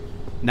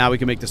 Now we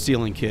can make the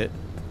sealing kit.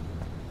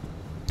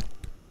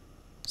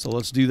 So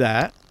let's do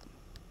that.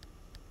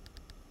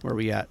 Where are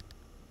we at?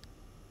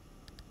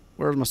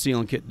 Where's my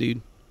sealing kit,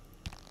 dude?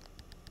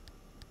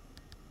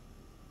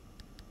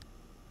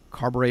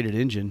 Carbureted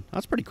engine.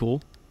 That's pretty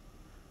cool.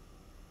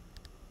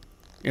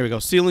 Here we go.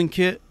 Sealing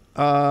kit.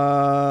 Maybe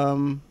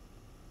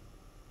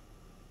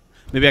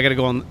I gotta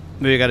go on.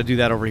 Maybe I gotta do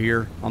that over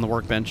here on the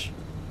workbench.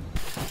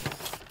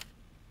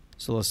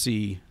 So let's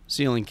see.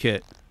 Sealing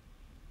kit.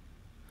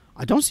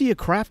 I don't see a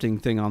crafting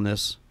thing on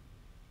this.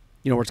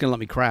 You know where it's gonna let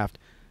me craft.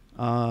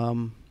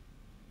 I've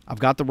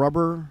got the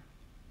rubber.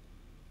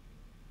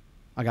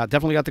 I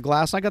definitely got the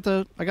glass. I got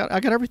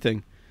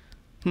everything.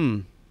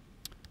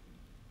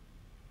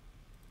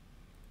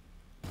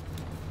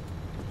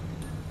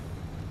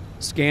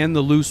 Scan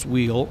the loose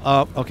wheel.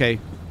 Okay.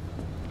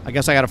 I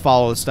guess I got to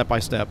follow this step by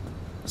step.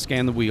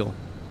 Scan the wheel.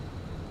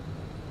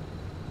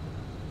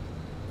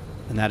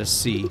 And that is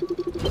C.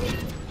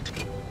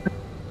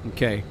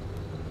 Okay.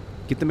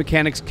 Get the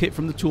mechanic's kit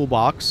from the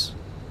toolbox.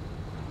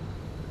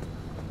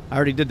 I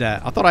already did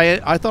that. I thought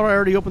I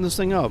already opened this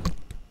thing up.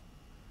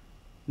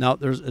 No,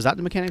 is that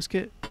the mechanic's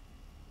kit?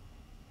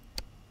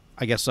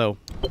 I guess so.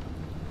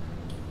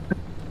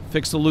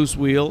 Fix the loose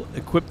wheel.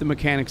 Equip the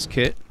mechanics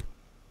kit.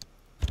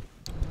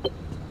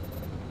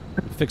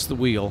 Fix the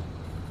wheel.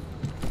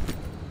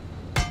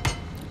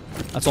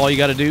 That's all you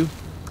got to do?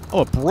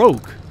 Oh, it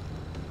broke.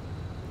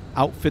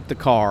 Outfit the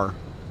car.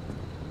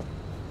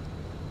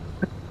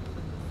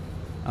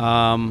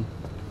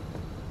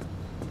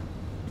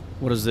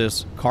 What is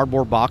this?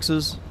 Cardboard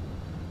boxes?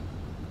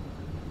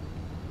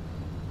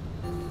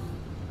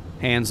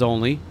 Hands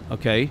only.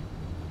 Okay.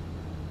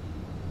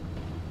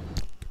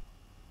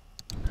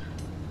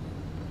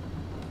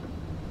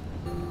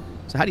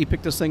 So how do you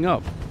pick this thing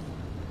up?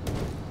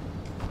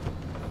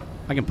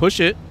 I can push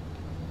it.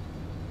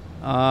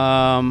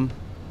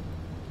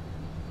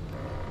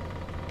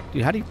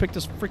 Dude, how do you pick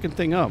this freaking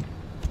thing up?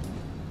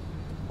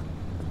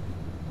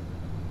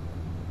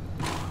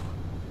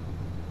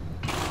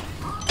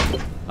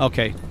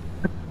 Okay.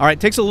 All right,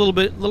 takes a little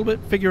bit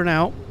figuring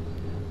out.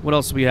 What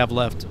else do we have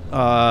left?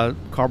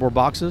 Cardboard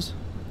boxes.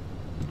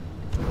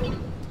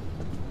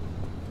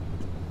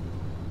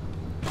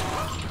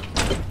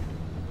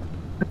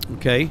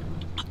 Okay.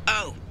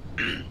 Oh,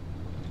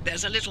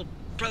 there's a little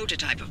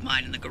prototype of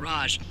mine in the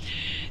garage.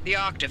 The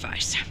ARC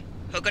device.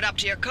 Hook it up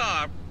to your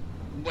car,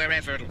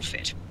 wherever it'll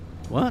fit.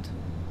 What?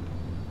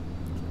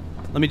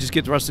 Let me just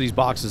get the rest of these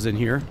boxes in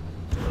here.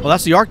 Well,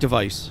 that's the ARC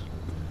device.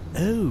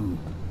 Oh.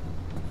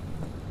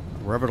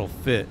 Wherever it'll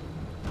fit.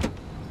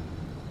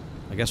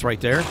 I guess right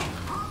there.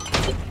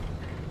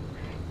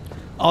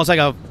 Oh, it's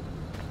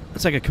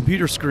like a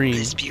computer screen.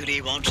 This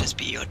beauty won't just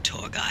be your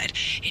tour guide.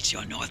 It's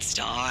your North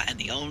Star and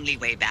the only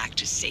way back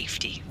to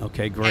safety.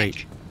 Okay, great.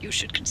 Heck, you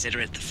should consider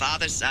it the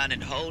Father, Son,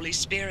 and Holy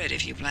Spirit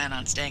if you plan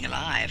on staying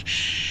alive.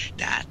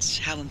 That's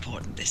how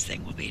important this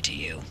thing will be to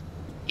you.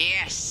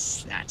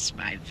 Yes, that's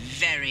my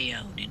very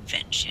own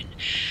invention.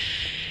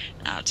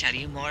 I'll tell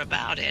you more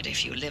about it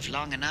if you live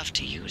long enough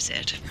to use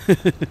it.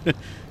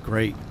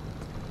 Great.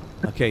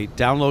 Okay,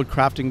 download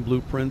crafting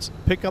blueprints.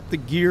 Pick up the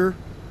gear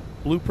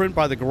blueprint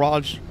by the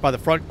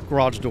front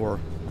garage door.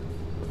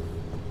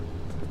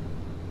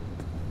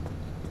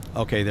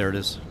 Okay, there it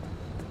is.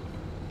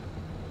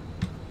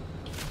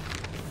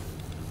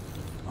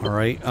 All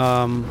right.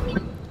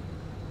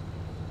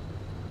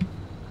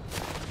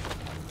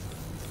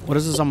 What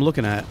is this I'm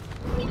looking at?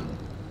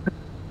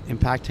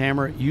 Impact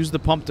hammer. Use the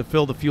pump to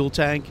fill the fuel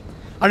tank.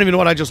 I don't even know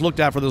what I just looked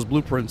at for those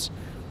blueprints.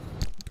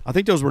 I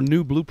think those were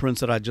new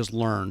blueprints that I just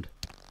learned.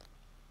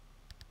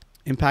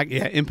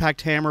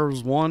 Impact hammer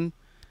was one,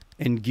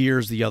 and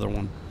gears the other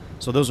one.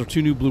 So those are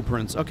two new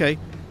blueprints. Okay,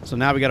 so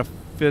now we got to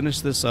finish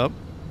this up.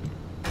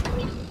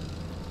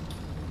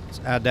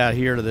 Let's add that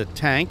here to the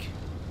tank.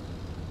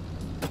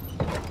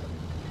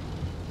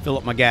 Fill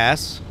up my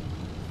gas.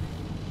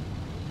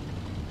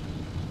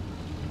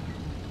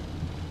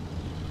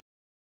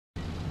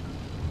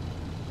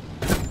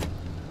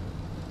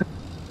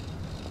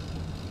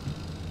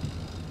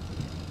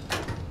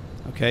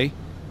 Okay.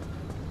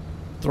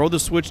 Throw the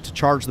switch to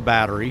charge the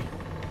battery.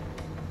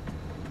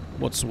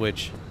 What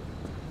switch?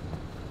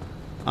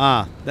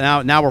 Ah,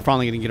 now we're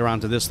finally going to get around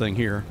to this thing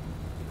here.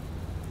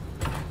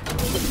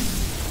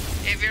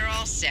 If you're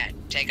all set,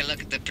 take a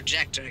look at the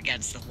projector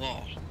against the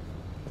wall.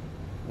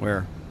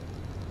 Where?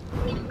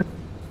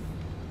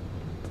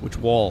 Which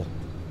wall?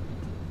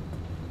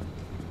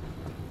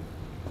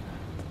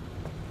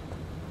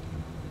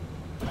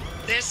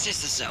 This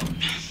is the zone.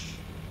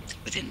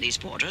 Within these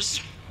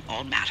borders,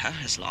 all matter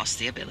has lost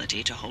the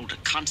ability to hold a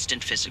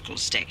constant physical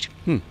state.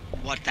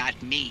 What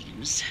that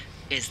means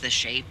is the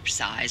shape,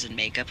 size, and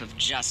makeup of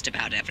just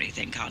about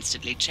everything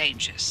constantly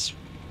changes.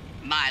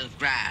 A mile of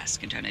grass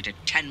can turn into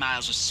 10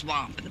 miles of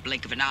swamp in the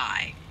blink of an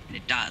eye, and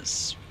it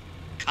does.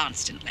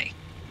 Constantly.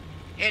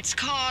 It's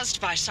caused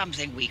by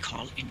something we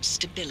call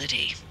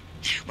instability.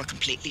 We're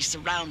completely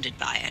surrounded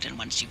by it, and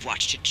once you've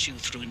watched it chew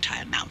through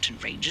entire mountain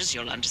ranges,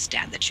 you'll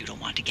understand that you don't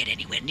want to get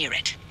anywhere near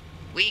it.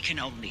 We can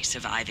only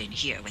survive in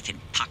here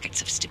within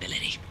pockets of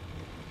stability.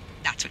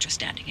 That's what you're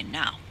standing in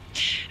now.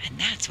 And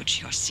that's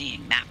what you're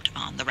seeing mapped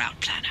on the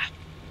route planner.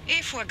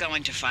 If we're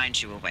going to find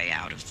you a way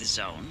out of the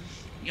zone,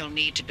 you'll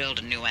need to build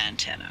a new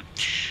antenna.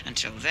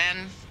 Until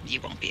then, you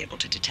won't be able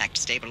to detect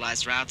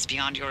stabilized routes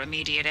beyond your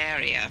immediate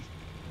area.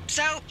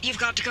 So, you've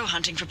got to go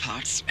hunting for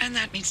parts, and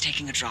that means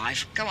taking a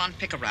drive. Go on,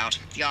 pick a route.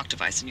 The ARC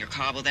device in your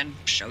car will then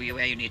show you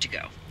where you need to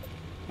go.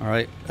 All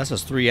right, that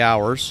says 3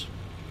 hours.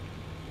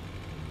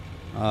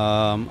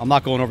 I'm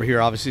not going over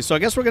here, obviously, so I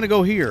guess we're going to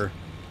go here.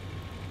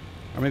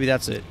 Or maybe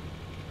that's it.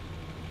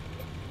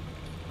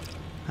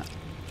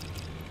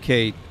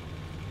 Okay.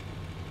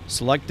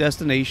 Select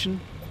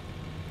destination.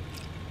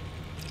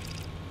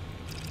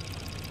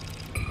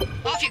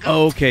 Off you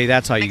go. Okay,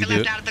 that's how you Make a do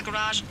left it. out of the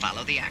garage and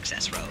follow the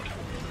access road.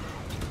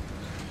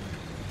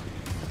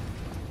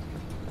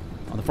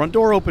 On the front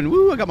door open.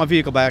 Woo, I got my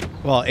vehicle back.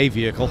 Well, a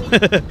vehicle.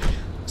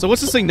 So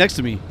what's this thing next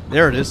to me?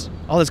 There it is.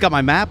 Oh, it's got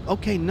my map?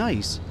 Okay,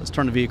 nice. Let's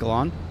turn the vehicle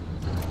on.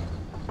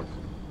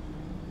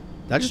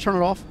 Did I just turn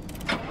it off?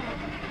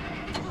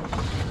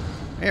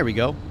 There we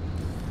go.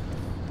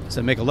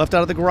 So make a left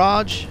out of the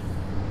garage.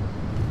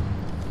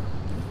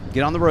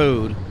 Get on the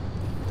road.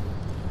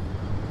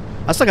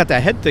 I still got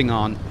that head thing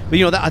on. But,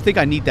 you know, I think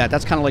I need that.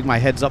 That's kind of like my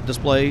heads-up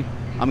display.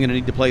 I'm going to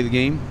need to play the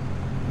game.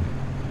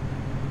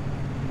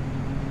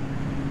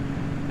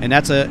 And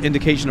that's an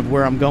indication of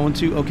where I'm going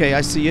to. Okay,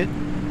 I see it.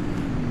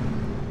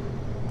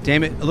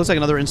 Damn it. It looks like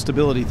another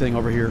instability thing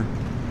over here.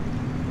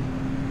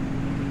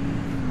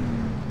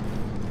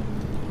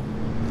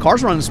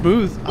 Car's running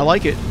smooth. I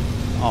like it.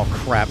 Oh,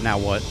 crap. Now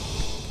what?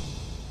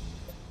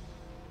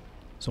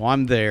 So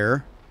I'm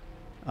there.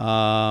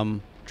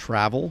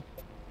 Travel.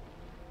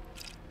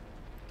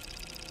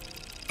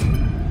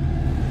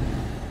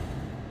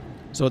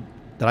 So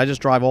did I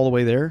just drive all the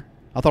way there?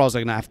 I thought I was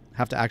going to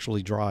have to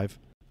actually drive.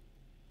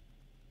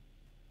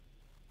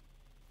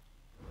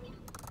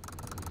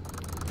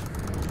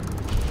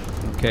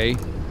 Okay.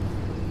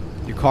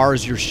 Your car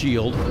is your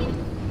shield.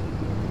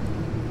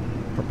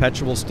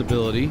 Perpetual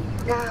stability.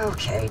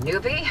 Okay,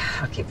 newbie.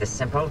 I'll keep this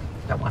simple.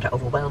 Don't want to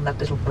overwhelm that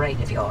little brain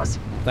of yours.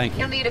 Thank you.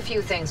 You'll need a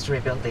few things to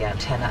rebuild the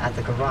antenna at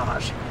the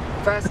garage.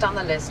 First on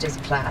the list is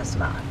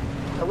plasma.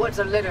 The woods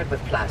are littered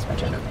with plasma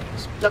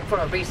generators. Look for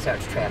a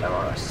research trailer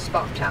or a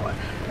spot tower.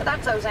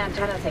 That's those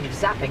antenna things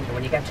zapping you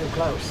when you get too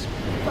close.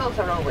 Both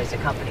are always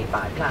accompanied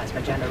by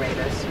plasma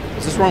generators.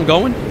 Is this where I'm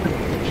going?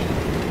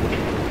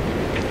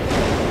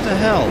 What the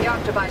hell? The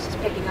Arc device is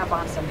picking up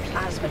on some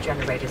plasma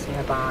generators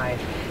nearby.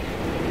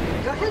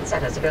 Your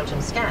headset has a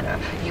built-in scanner.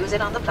 Use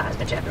it on the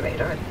plasma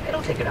generator, and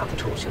it'll figure out the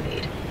tools you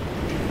need.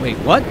 Wait,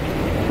 what?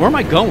 Where am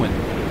I going?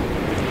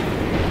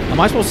 Am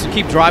I supposed to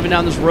keep driving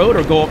down this road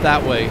or go up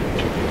that way?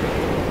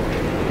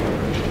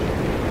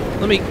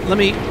 Let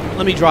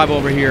me drive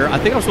over here. I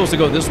think I'm supposed to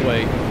go this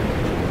way.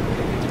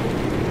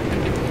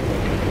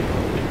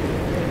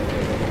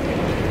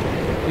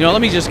 You know,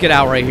 let me just get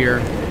out right here.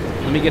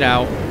 Let me get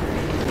out.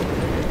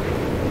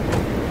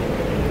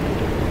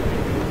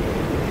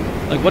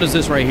 Like, what is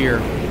this right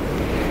here?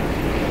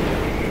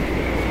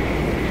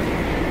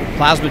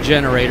 Plasma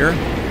generator.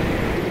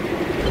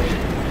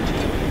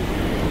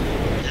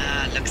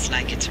 Looks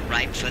like it's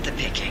ripe for the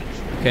picking.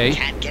 Okay.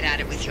 Can't get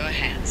at it with your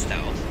hands,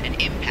 though. An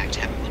impact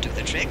hammer will do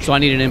the trick. So I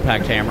need an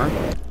impact hammer.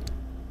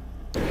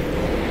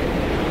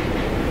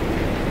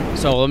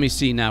 So let me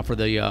see now for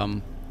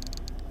the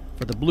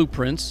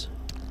blueprints.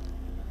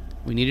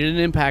 We needed an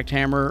impact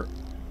hammer.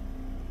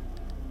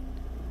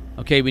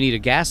 Okay, we need a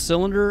gas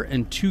cylinder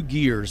and 2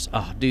 gears.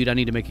 Oh, dude, I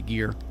need to make a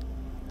gear.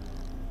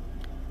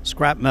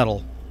 Scrap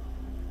metal.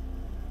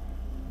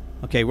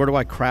 Okay, where do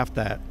I craft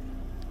that?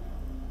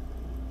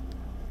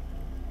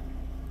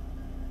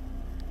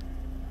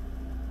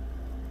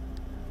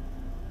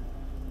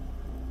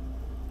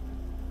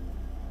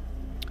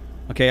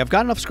 Okay, I've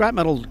got enough scrap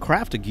metal to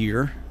craft a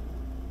gear.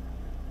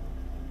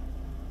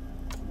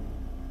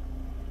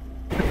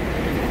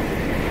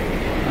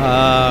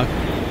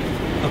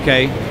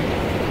 Okay.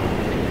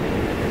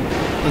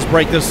 Let's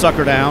break this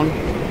sucker down.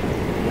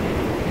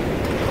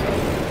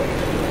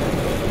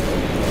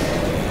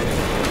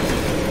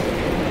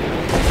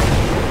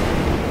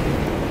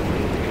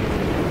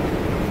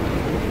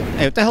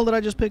 Hey, what the hell did I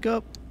just pick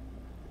up?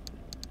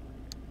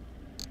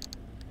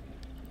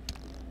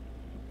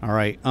 All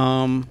right.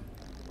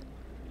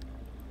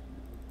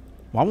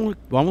 Why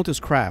won't this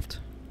craft?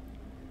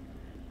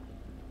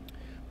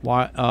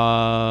 Why?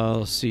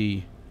 Let's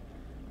see.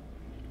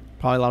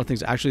 Probably a lot of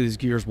things. Actually, this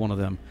gear is one of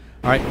them.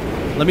 All right.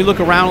 Let me look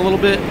around a little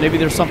bit. Maybe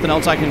there's something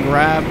else I can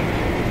grab.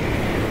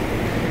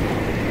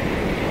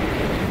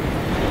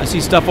 I see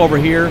stuff over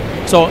here.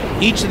 So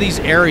each of these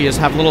areas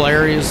have little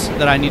areas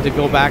that I need to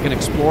go back and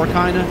explore,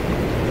 kind of.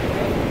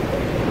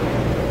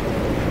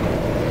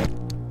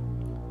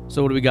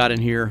 So what do we got in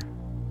here?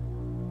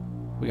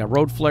 We got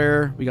road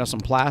flare. We got some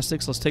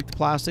plastics. Let's take the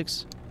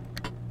plastics.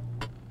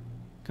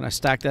 Can I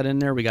stack that in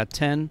there? We got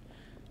 10.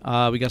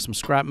 We got some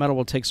scrap metal.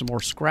 We'll take some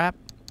more scrap.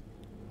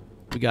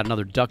 We got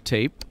another duct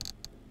tape.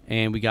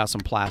 And we got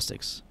some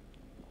plastics.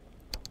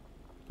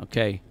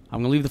 Okay. I'm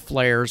going to leave the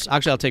flares.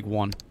 Actually, I'll take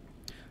one.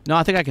 No,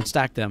 I think I can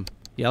stack them.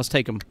 Yeah, let's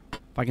take them.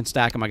 If I can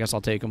stack them, I guess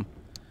I'll take them.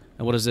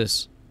 And what is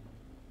this?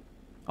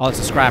 Oh, it's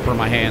a scrapper in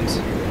my hands.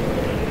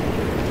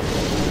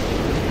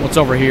 What's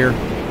over here?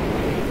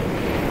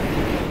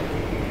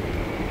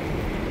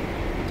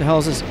 What the hell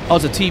is this? Oh,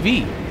 it's a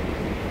TV.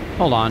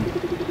 Hold on.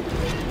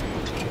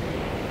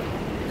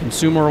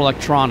 Consumer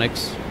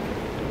electronics.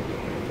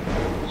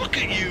 Look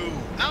at you,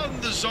 out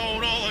in the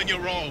zone all on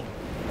your own.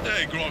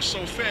 They grow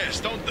so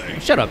fast, don't they?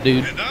 Shut up,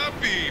 dude. And I'll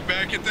be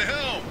back at the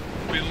helm.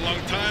 Been a long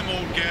time,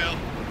 old gal.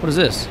 What is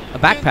this? A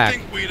backpack.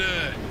 Didn't think we'd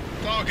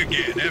talk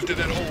again after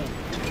that whole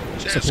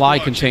Supply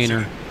Sasquatch container.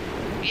 incident.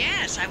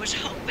 Yes, I was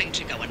hoping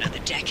to go another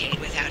decade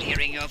without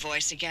hearing your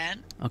voice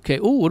again. Okay.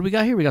 Ooh, what do we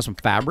got here? We got some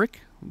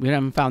fabric. We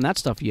haven't found that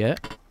stuff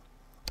yet.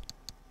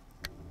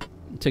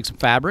 Take some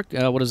fabric.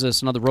 What is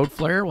this? Another road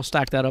flare. We'll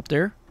stack that up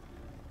there.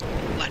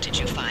 What, did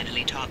you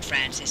finally talk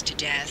Francis to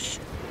death?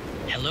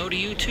 Hello to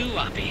you too,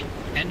 Oppie.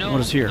 And no,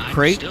 What is here? I'm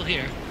Crate? still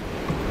here.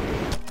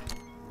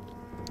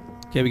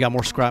 Okay, we got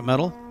more scrap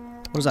metal.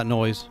 What is that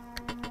noise?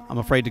 I'm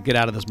afraid to get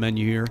out of this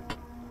menu here.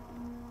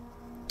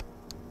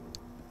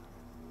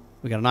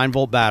 We got a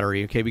 9-volt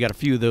battery. Okay, we got a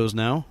few of those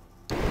now.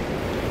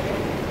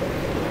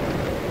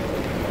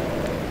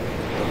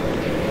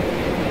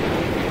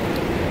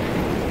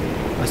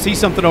 I see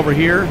something over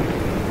here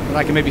that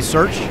I can maybe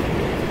search.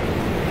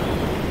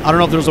 I don't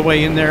know if there's a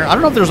way in there. I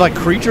don't know if there's like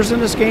creatures in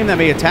this game that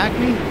may attack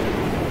me.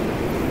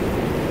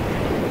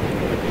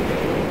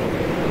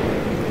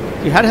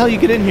 Dude, how the hell you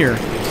get in here?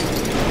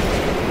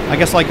 I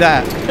guess like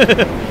that.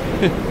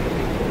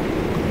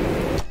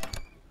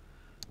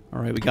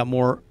 Alright, we got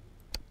more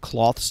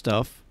cloth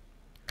stuff.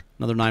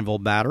 Another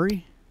 9-volt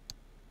battery.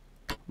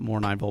 More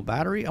 9-volt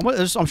battery.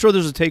 I'm sure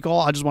there's a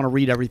take-all. I just want to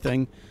read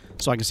everything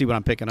so I can see what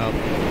I'm picking up.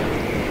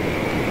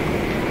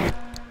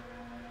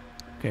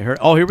 Okay,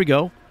 here we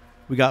go.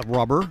 We got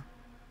rubber.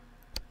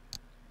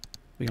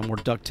 We got more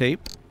duct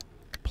tape.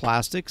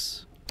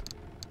 Plastics.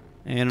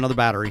 And another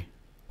battery.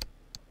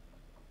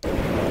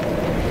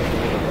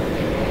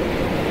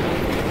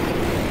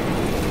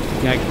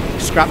 Can I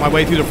scrap my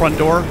way through the front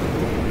door?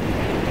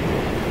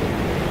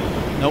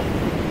 Nope.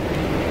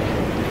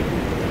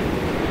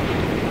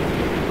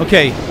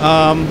 Okay,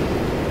 I'm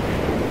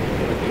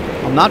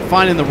not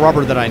finding the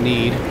rubber that I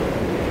need.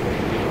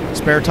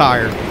 Spare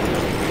tire.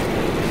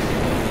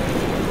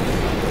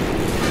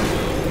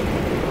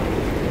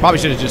 Probably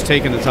should have just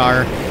taken the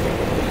tire.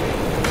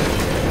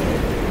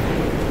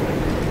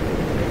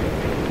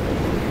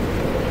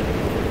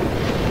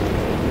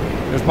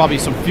 There's probably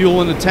some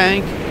fuel in the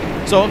tank.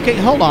 So, okay,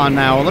 hold on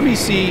now. Let me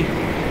see.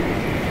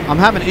 I'm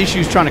having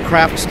issues trying to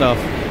craft stuff.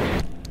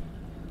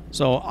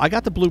 So, I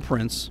got the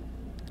blueprints.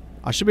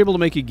 I should be able to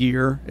make a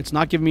gear. It's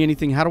not giving me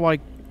anything. How do I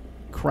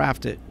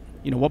craft it?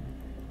 You know what?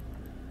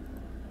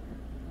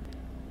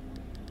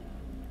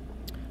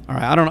 All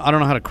right, I don't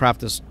know how to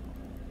craft this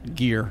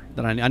gear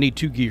that I need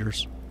 2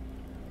 gears.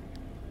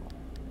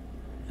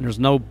 And there's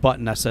no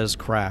button that says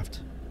craft.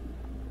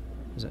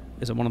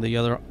 Is it one of the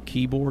other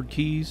keyboard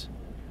keys?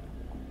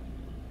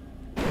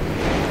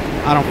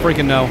 I don't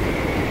freaking know.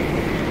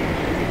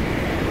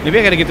 Maybe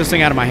I gotta get this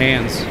thing out of my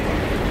hands.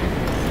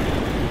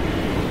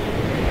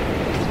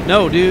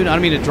 No, dude, I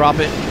don't mean to drop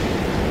it.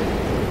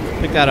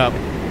 Pick that up.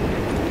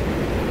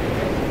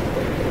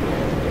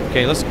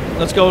 Okay, let's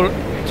go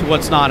to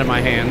what's not in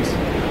my hands.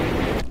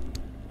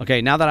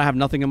 Okay, now that I have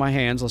nothing in my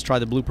hands, let's try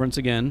the blueprints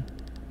again.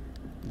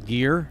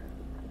 Gear.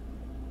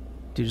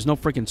 Dude, there's no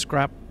freaking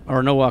scrap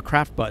or no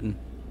craft button.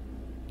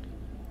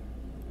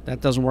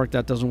 That doesn't work.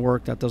 That doesn't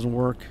work. That doesn't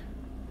work.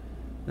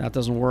 That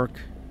doesn't work.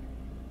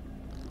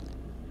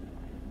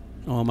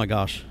 Oh my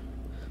gosh.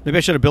 Maybe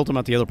I should have built them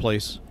at the other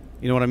place.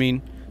 You know what I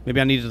mean? Maybe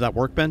I needed that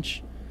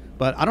workbench.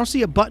 But I don't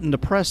see a button to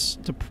press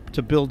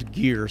to build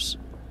gears.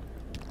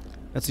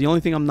 That's the only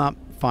thing I'm not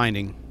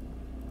finding.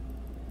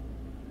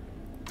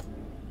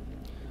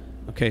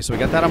 Okay, so we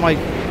got that on my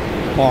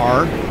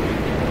bar.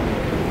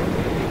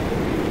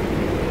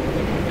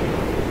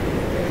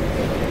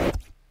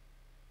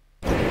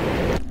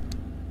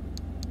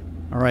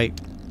 All right.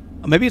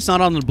 Maybe it's not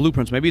on the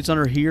blueprints. Maybe it's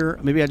under here.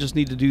 Maybe I just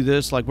need to do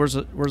this. Like, where's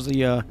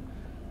the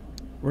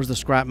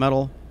scrap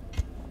metal?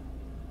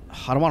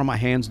 I don't want it on my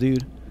hands,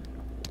 dude.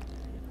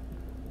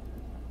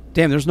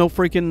 Damn, there's no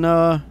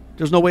freaking,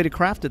 there's no way to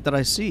craft it that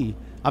I see.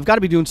 I've got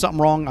to be doing something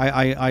wrong.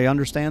 I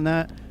understand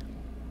that.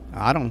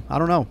 I don't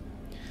know.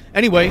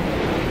 Anyway,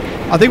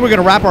 I think we're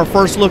going to wrap our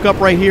first look up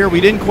right here.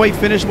 We didn't quite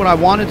finish what I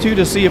wanted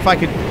to see if I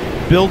could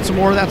build some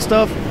more of that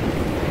stuff.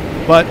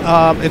 But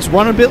it's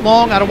running a bit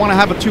long. I don't want to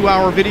have a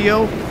 2-hour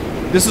video.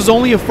 This is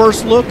only a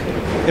first look.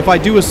 If I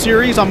do a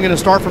series, I'm going to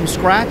start from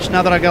scratch.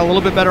 Now that I got a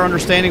little bit better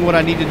understanding what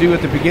I need to do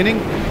at the beginning.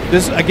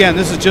 This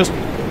is just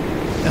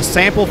a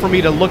sample for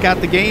me to look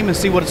at the game and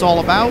see what it's all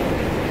about.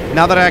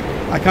 Now that I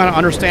kind of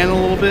understand it a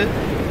little bit,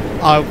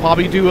 I'll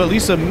probably do at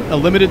least a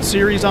limited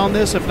series on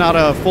this, if not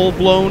a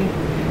full-blown,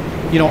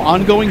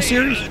 ongoing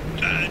series.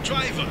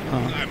 Driver,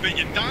 I bet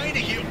you're dying to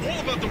hear all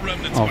about the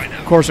remnants by now.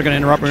 Of course they're going to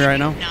interrupt me right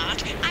now.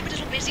 Not. I'm a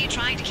little busy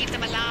trying to keep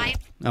them alive.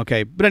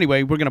 Okay, but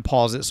anyway, we're going to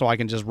pause it so I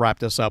can just wrap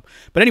this up.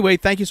 But anyway,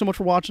 thank you so much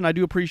for watching. I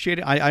do appreciate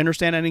it. I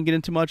understand I didn't get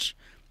into much,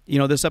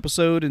 this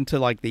episode into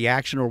like the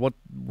action or what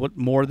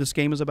more this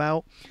game is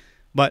about.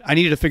 But I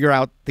needed to figure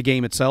out the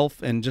game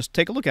itself and just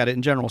take a look at it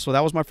in general. So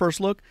that was my first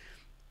look.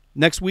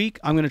 Next week,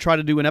 I'm going to try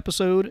to do an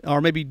episode, or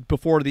maybe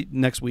before the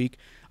next week,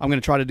 I'm going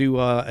to try to do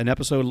an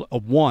episode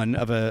of one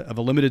of a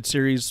limited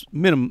series,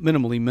 minimum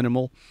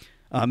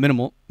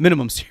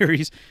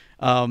series.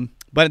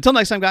 But until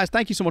next time, guys,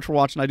 thank you so much for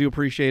watching. I do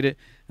appreciate it,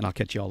 and I'll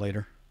catch you all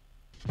later.